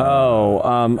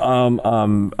 Yeah.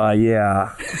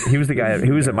 He was the guy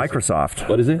who was at Microsoft.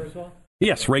 What is it?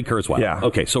 Yes, Ray Kurzweil. Yeah.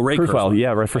 Okay, so Ray Kurzweil.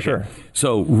 Yeah, right, for sure.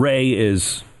 So Ray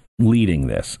is leading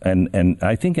this, and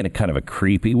I think in a kind of a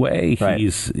creepy way. Right.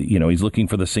 He's looking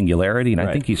for the singularity, and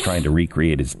I think he's trying to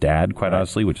recreate his dad, quite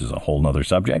honestly, which is a whole nother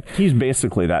subject. He's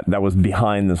basically that was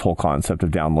behind this whole concept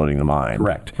of downloading the mind.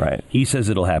 Correct. Right. He says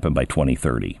it'll happen by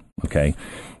 2030. Okay.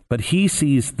 But he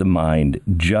sees the mind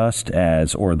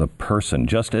or the person,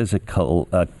 just as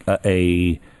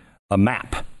a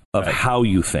map of how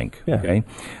you think. Yeah. Okay.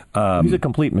 He's a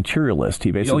complete materialist.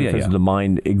 He basically says the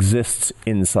mind exists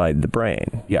inside the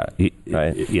brain. Yeah.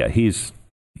 He's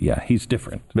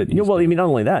different. But not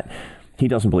only that, he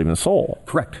doesn't believe in the soul.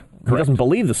 Correct. He doesn't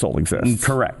believe the soul exists.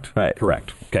 Correct. Right.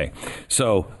 Correct. Okay.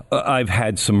 So I've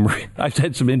had some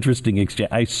interesting exchange.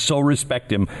 I so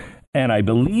respect him. And I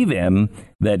believe him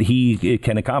that he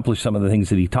can accomplish some of the things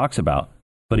that he talks about,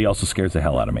 but he also scares the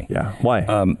hell out of me. Yeah.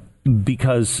 Why?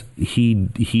 Because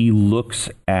he looks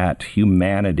at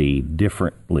humanity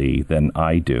differently than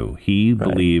I do. He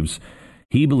believes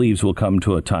we'll come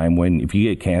to a time when if you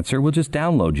get cancer, we'll just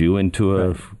download you into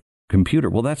a computer.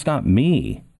 Well, that's not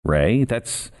me, Ray.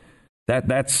 That's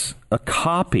a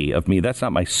copy of me. That's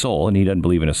not my soul, and he doesn't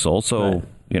believe in a soul. So.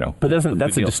 But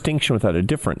that's a distinction without a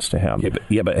difference to him.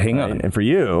 Yeah, but hang on. And for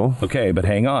you... Okay, but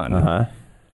hang on. Uh-huh.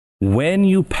 When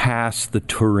you pass the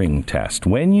Turing test,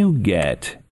 when you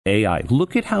get AI,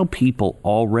 look at how people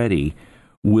already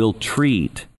will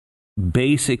treat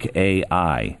basic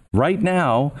AI. Right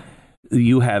now,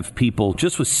 you have people,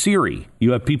 just with Siri,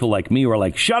 you have people like me who are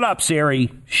like, shut up, Siri,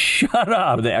 shut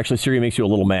up. Or Siri makes you a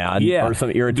little mad, or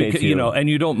something irritates you. And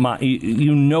you don't mind,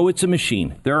 it's a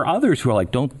machine. There are others who are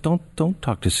like, don't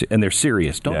talk to Siri, and they're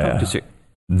serious, don't talk to Siri.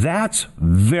 That's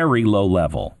very low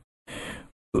level.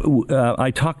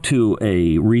 I talked to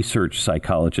a research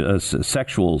psychologist, a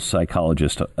sexual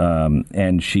psychologist,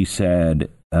 and she said,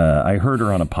 I heard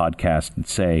her on a podcast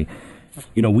say,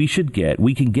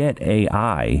 we can get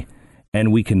AI,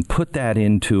 and we can put that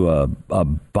into a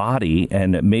body,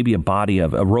 and maybe a body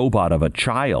of a robot of a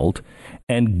child,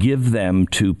 and give them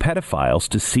to pedophiles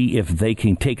to see if they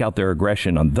can take out their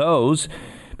aggression on those,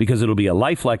 because it'll be a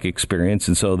lifelike experience,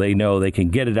 and so they know they can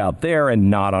get it out there and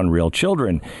not on real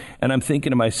children. And I'm thinking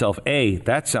to myself, A,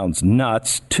 that sounds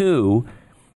nuts. 2,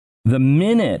 the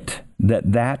minute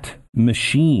that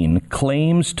machine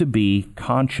claims to be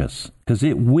conscious, because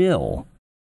it will,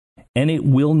 and it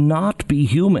will not be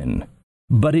human,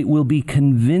 but it will be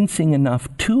convincing enough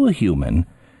to a human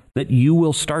that you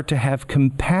will start to have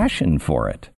compassion for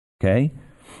it. Okay?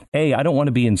 A, I don't want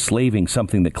to be enslaving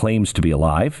something that claims to be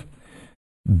alive.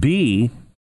 B,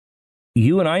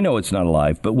 you and I know it's not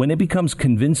alive, but when it becomes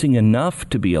convincing enough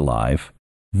to be alive,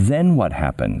 then what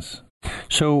happens?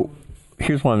 So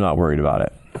here's why I'm not worried about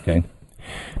it. Okay.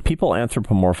 People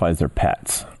anthropomorphize their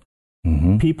pets.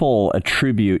 Mm-hmm. People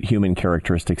attribute human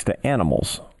characteristics to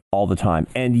animals all the time.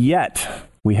 And yet,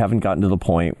 we haven't gotten to the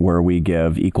point where we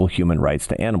give equal human rights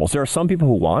to animals. There are some people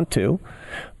who want to,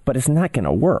 but it's not going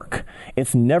to work.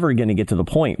 It's never going to get to the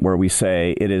point where we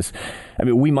say it is. I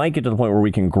mean, we might get to the point where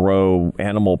we can grow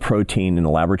animal protein in the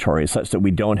laboratory such that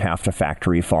we don't have to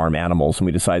factory farm animals, and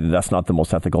we decide that that's not the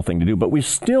most ethical thing to do. But we're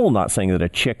still not saying that a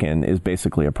chicken is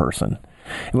basically a person.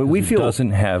 I mean, we feel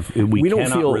we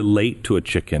cannot relate to a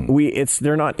chicken.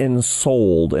 They're not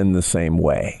ensouled in the same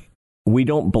way. We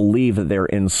don't believe that they're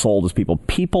ensouled as people.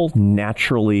 People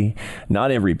naturally,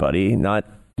 not everybody, not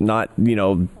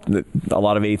a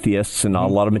lot of atheists and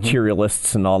not a lot of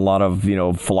materialists and not a lot of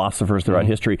philosophers throughout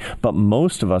history, but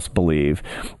most of us believe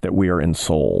that we are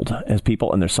ensouled as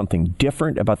people, and there's something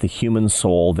different about the human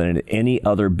soul than in any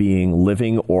other being,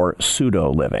 living or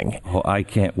pseudo living. Oh, I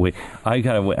can't wait! I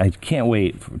can't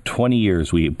wait for 20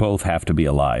 years. We both have to be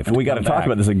alive. And we got to talk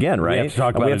about this again, right? We have to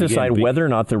talk about we have to decide whether or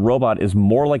not the robot is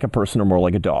more like a person or more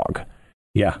like a dog.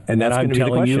 Yeah, and that's going to be the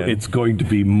question. It's going to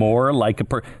be more like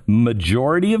a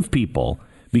majority of people,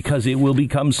 because it will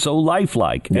become so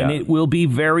lifelike, and it will be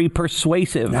very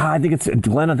persuasive. I think it's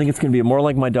going to be more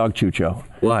like my dog Chucho.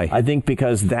 Why? I think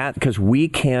because we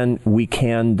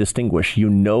can distinguish.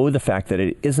 The fact that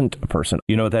it isn't a person.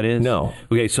 You know what that is? No.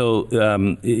 Okay, so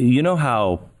you know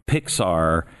how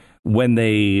Pixar, when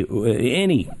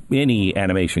any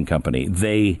animation company,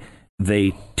 they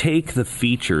take the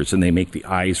features and they make the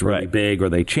eyes really big, or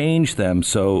they change them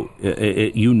so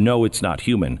it's not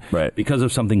human, because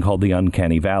of something called the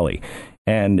uncanny valley.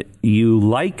 And you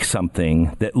like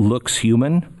something that looks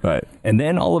human, and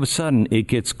then all of a sudden it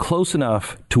gets close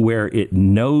enough to where it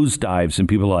nosedives, and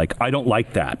people are like, I don't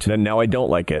like that. Then now I don't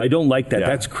like it. I don't like that. Yeah.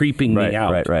 That's creeping me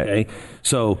out. Okay?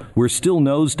 So we're still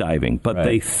nosediving, but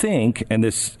they think, and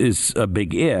this is a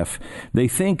big if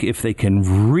they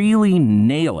can really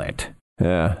nail it,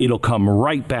 it'll come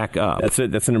right back up. That's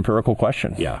it. That's an empirical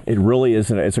question. Yeah, it really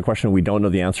is. It's a question we don't know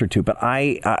the answer to. But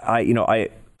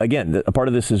again, a part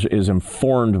of this is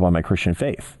informed by my Christian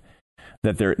faith,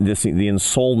 that the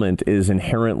ensoulment is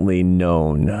inherently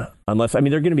known. Unless, there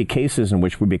are going to be cases in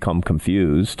which we become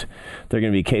confused. There are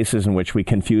going to be cases in which we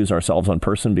confuse ourselves on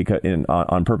purpose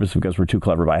because we're too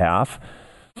clever by half.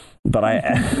 But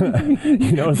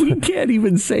we can't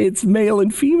even say it's male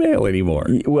and female anymore.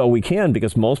 Well, we can,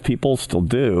 because most people still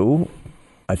do.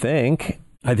 I think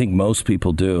most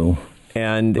people do,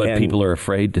 but people are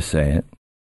afraid to say it.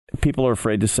 People are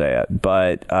afraid to say it,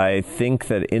 but I think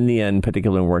that in the end,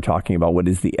 particularly when we're talking about what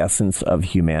is the essence of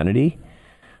humanity,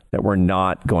 that we're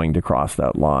not going to cross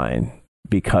that line,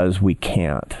 because we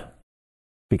can't.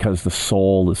 Because the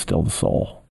soul is still the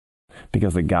soul.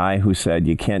 Because the guy who said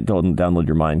you can't download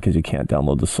your mind because you can't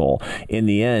download the soul, in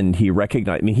the end, he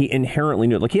recognized, he inherently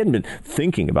knew it. Like, he hadn't been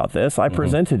thinking about this. I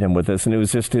presented him with this, and it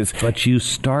was just his... But you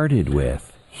started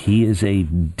with, he is a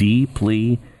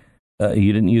deeply...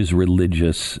 you didn't use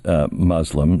religious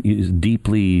Muslim. You used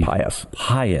deeply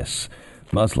pious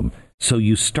Muslim. So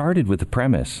you started with the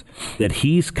premise that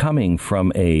he's coming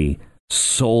from a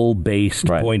soul-based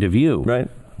point of view. Right.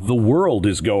 The world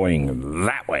is going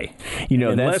that way.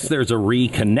 Unless there's a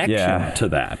reconnection to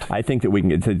that. I think that we can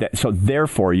get to that. So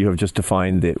therefore, you have just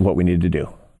defined what we need to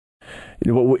do.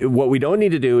 What we don't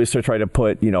need to do is to try to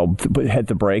hit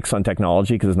the brakes on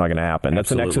technology, because it's not going to happen.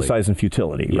 That's an exercise in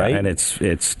futility, right? And it's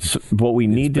what we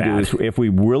need to do is,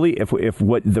 if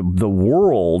what the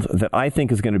world that I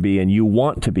think is going to be, and you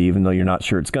want to be, even though you're not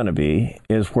sure it's going to be,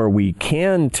 is where we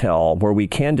can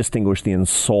distinguish the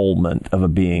ensoulment of a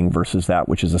being versus that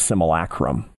which is a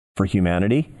simulacrum for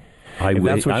humanity. I'm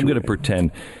going to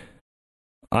pretend.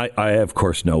 I of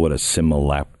course know what a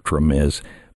simulacrum is.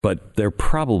 But there are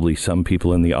probably some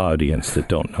people in the audience that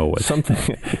don't know what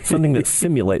something that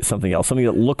simulates something else, something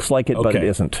that looks like it but it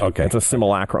isn't. Okay, it's a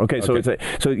simulacrum. Okay, so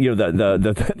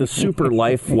the super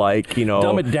lifelike,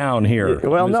 dumb it down here.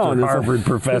 Well, Mr. Harvard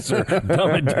professor,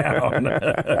 dumb it down.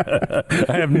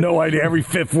 I have no idea. Every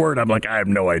fifth word, I'm like, I have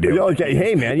no idea. Okay,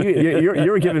 hey man,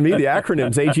 you were giving me the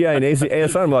acronyms AGI and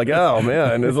ASI. I'm like, oh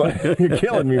man, it's like, you're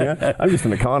killing me, man. I'm just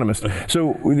an economist.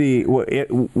 So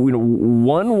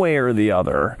one way or the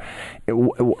other,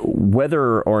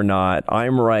 whether or not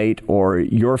I'm right or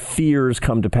your fears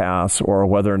come to pass, or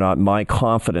whether or not my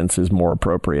confidence is more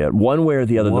appropriate, one way or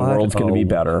the other, the world's going to be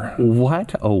better.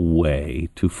 What a way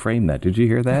to frame that. Did you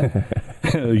hear that?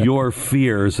 Your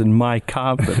fears and my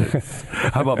confidence.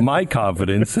 How about my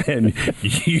confidence and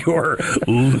your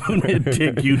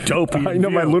lunatic utopian I know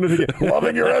view? My lunatic.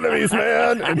 Loving your enemies,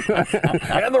 man.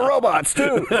 And the robots,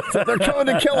 too. So they're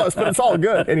coming to kill us, but it's all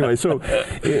good. Anyway, so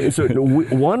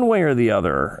one way or the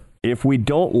other, if we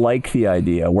don't like the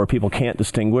idea where people can't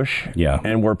distinguish,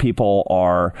 and where people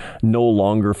are no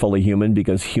longer fully human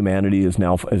because humanity is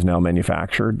now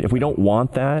manufactured, if we don't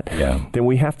want that, then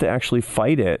we have to actually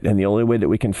fight it. And the only way that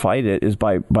we can fight it is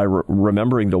by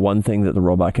remembering the one thing that the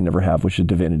robot can never have, which is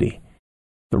divinity.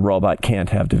 The robot can't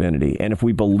have divinity. And if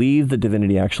we believe that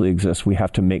divinity actually exists, we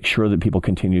have to make sure that people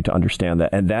continue to understand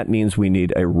that. And that means we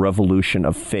need a revolution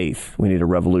of faith. We need a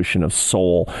revolution of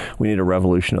soul. We need a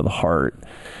revolution of the heart.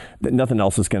 Nothing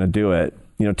else is going to do it.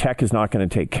 Tech is not going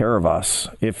to take care of us.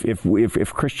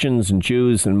 If Christians and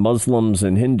Jews and Muslims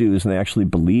and Hindus, and they actually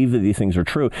believe that these things are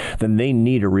true, then they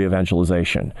need a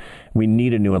re-evangelization. We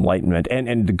need a new enlightenment.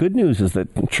 And the good news is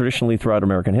that traditionally throughout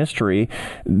American history,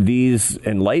 these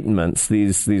enlightenments,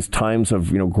 these times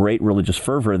of great religious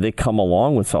fervor, they come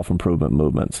along with self-improvement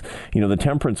movements. The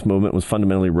temperance movement was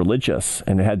fundamentally religious,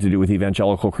 and it had to do with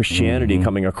evangelical Christianity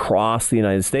coming across the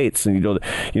United States. And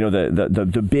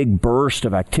the big burst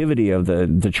of activity of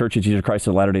the Church of Jesus Christ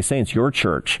of Latter-day Saints, your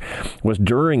church, was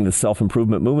during the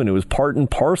self-improvement movement. It was part and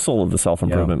parcel of the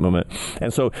self-improvement movement.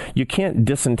 And so you can't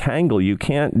disentangle, you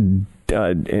can't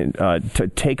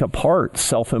to take apart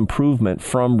self-improvement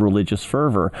from religious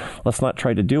fervor. Let's not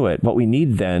try to do it. What we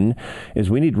need then is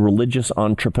we need religious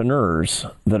entrepreneurs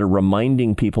that are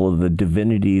reminding people of the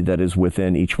divinity that is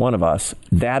within each one of us.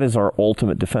 That is our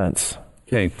ultimate defense.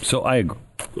 Okay, so I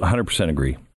 100%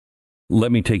 agree.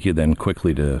 let me take you then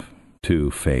quickly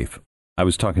to faith. I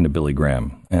was talking to Billy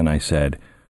Graham, and I said,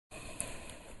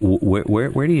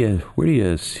 where do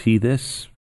you see this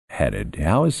headed?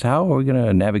 How are we going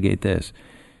to navigate this?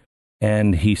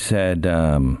 And he said,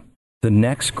 the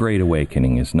next great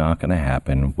awakening is not going to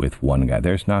happen with one guy.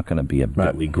 There's not going to be a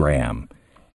Billy Graham.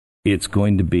 It's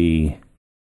going to be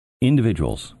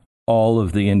individuals, all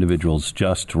of the individuals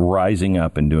just rising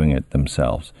up and doing it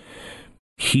themselves.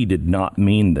 He did not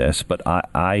mean this, but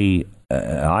I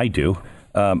do.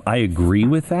 I agree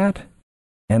with that.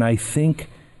 And I think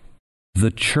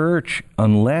the church,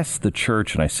 unless the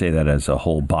church, and I say that as a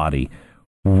whole body,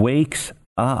 wakes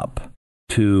up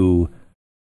to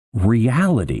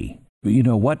reality,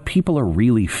 what people are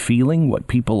really feeling, what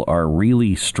people are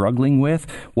really struggling with,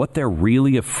 what they're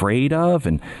really afraid of.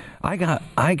 And I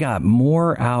got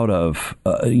more out of,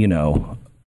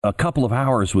 a couple of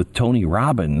hours with Tony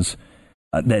Robbins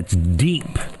that's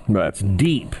deep. Right. It's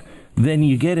deep than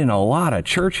you get in a lot of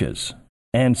churches.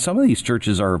 And some of these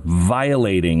churches are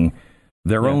violating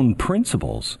their own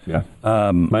principles. Yeah.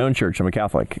 My own church, I'm a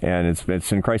Catholic, and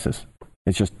it's in crisis.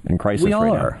 It's just in crisis we all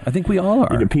right are. now. I think we all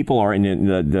are. People are in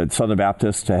the Southern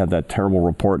Baptists had that terrible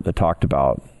report that talked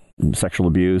about sexual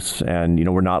abuse, and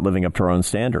we're not living up to our own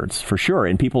standards for sure.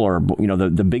 And people are,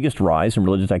 the biggest rise in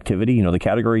religious activity. The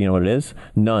category, what it is?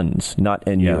 Nuns, not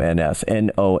N-U-N-S,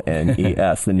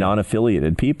 N-O-N-E-S, the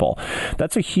non-affiliated people.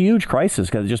 That's a huge crisis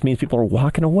because it just means people are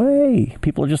walking away.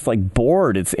 People are just like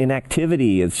bored. It's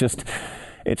inactivity. It's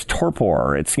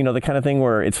torpor. It's, the kind of thing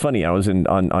where it's funny. I was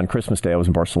on Christmas Day, I was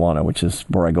in Barcelona, which is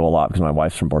where I go a lot because my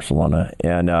wife's from Barcelona.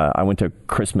 And I went to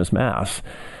Christmas Mass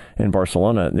in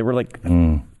Barcelona. There were like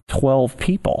 12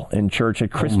 people in church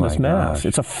at Christmas Mass. Gosh.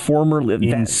 It's a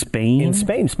formerly... Spain? In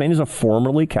Spain. Spain is a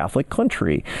formerly Catholic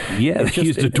country. Yeah, they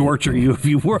used to torture you if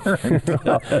you weren't.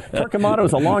 Torquemada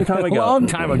was a long time ago. A long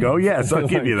time ago, yes, I'll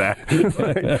give you that.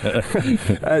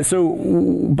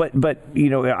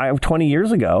 I 20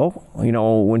 years ago,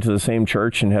 went to the same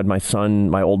church and had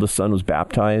my oldest son was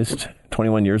baptized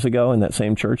 21 years ago in that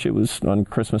same church. It was on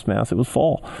Christmas Mass, it was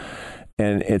full.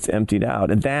 And it's emptied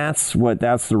out. And that's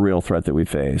the real threat that we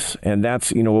face. And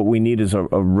that's, what we need is a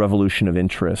revolution of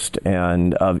interest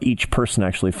and of each person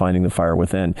actually finding the fire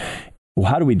within. Well,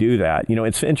 how do we do that?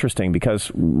 It's interesting because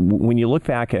when you look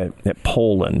back at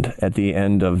Poland at the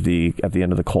end of the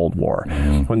Cold War,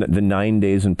 when the 9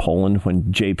 days in Poland, when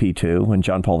JP2, when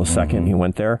John Paul II, he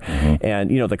went there, and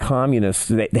the communists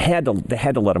they had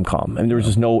to let him come. I mean, there was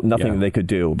just nothing they could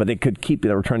do, but they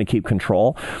were trying to keep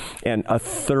control, and a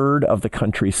third of the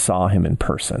country saw him in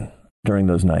person during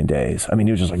those 9 days. I mean,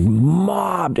 he was just like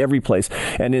mobbed every place.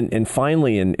 And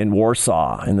finally in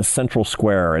Warsaw, in the central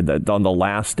square, on the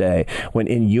last day, when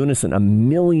in unison, 1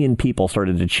 million people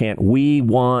started to chant, "We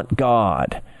want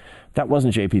God." That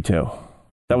wasn't JP2.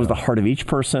 That was the heart of each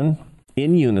person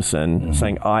in unison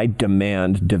saying, "I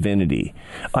demand divinity.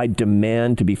 I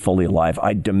demand to be fully alive.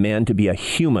 I demand to be a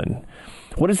human."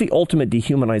 What is the ultimate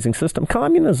dehumanizing system?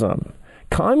 Communism.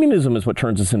 Communism is what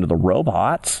turns us into the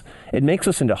robots. It makes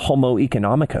us into Homo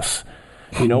economicus,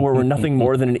 where we're nothing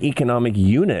more than an economic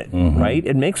unit, right?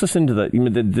 It makes us into the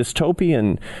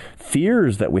dystopian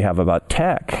fears that we have about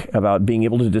tech, about being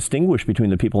able to distinguish between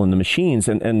the people and the machines,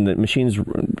 and the machines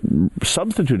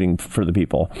substituting for the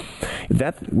people.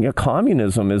 That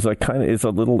communism is like a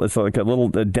little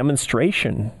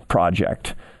demonstration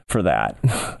project for that,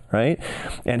 right?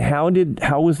 And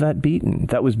how was that beaten?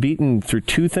 That was beaten through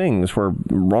two things where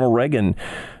Ronald Reagan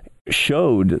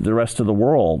showed the rest of the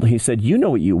world. He said, "You know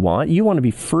what you want. You want to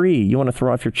be free. You want to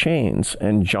throw off your chains."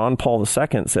 And John Paul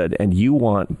II said, "And you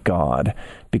want God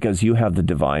because you have the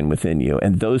divine within you."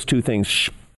 And those two things,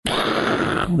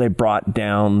 they brought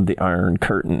down the Iron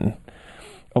Curtain.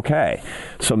 Okay,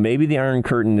 so maybe the Iron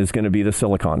Curtain is going to be the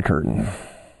Silicon Curtain.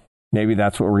 Maybe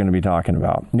that's what we're going to be talking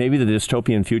about. Maybe the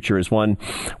dystopian future is one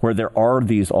where there are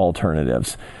these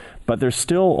alternatives, but there's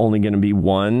still only going to be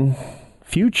one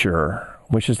future,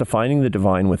 which is to finding the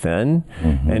divine within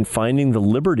and finding the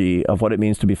liberty of what it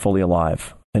means to be fully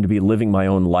alive and to be living my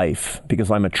own life,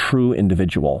 because I'm a true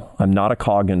individual. I'm not a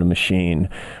cog in a machine.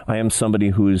 I am somebody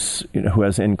who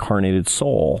has incarnated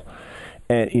soul.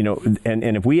 And,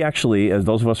 and if we actually, as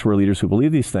those of us who are leaders who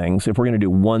believe these things, if we're going to do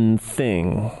one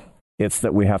thing, it's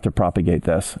that we have to propagate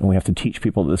this, and we have to teach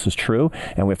people that this is true,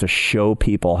 and we have to show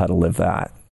people how to live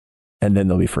that, and then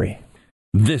they'll be free.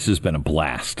 This has been a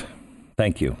blast.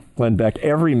 Thank you. Glenn Beck,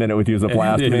 every minute with you is a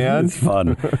blast, man. It's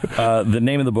fun. The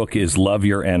name of the book is Love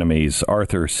Your Enemies,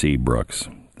 Arthur C. Brooks.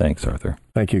 Thanks, Arthur.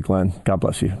 Thank you, Glenn. God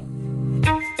bless you.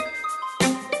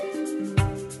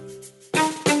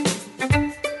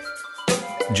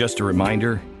 Just a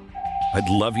reminder, I'd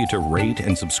love you to rate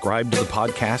and subscribe to the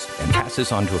podcast and pass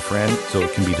this on to a friend so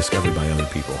it can be discovered by other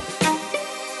people.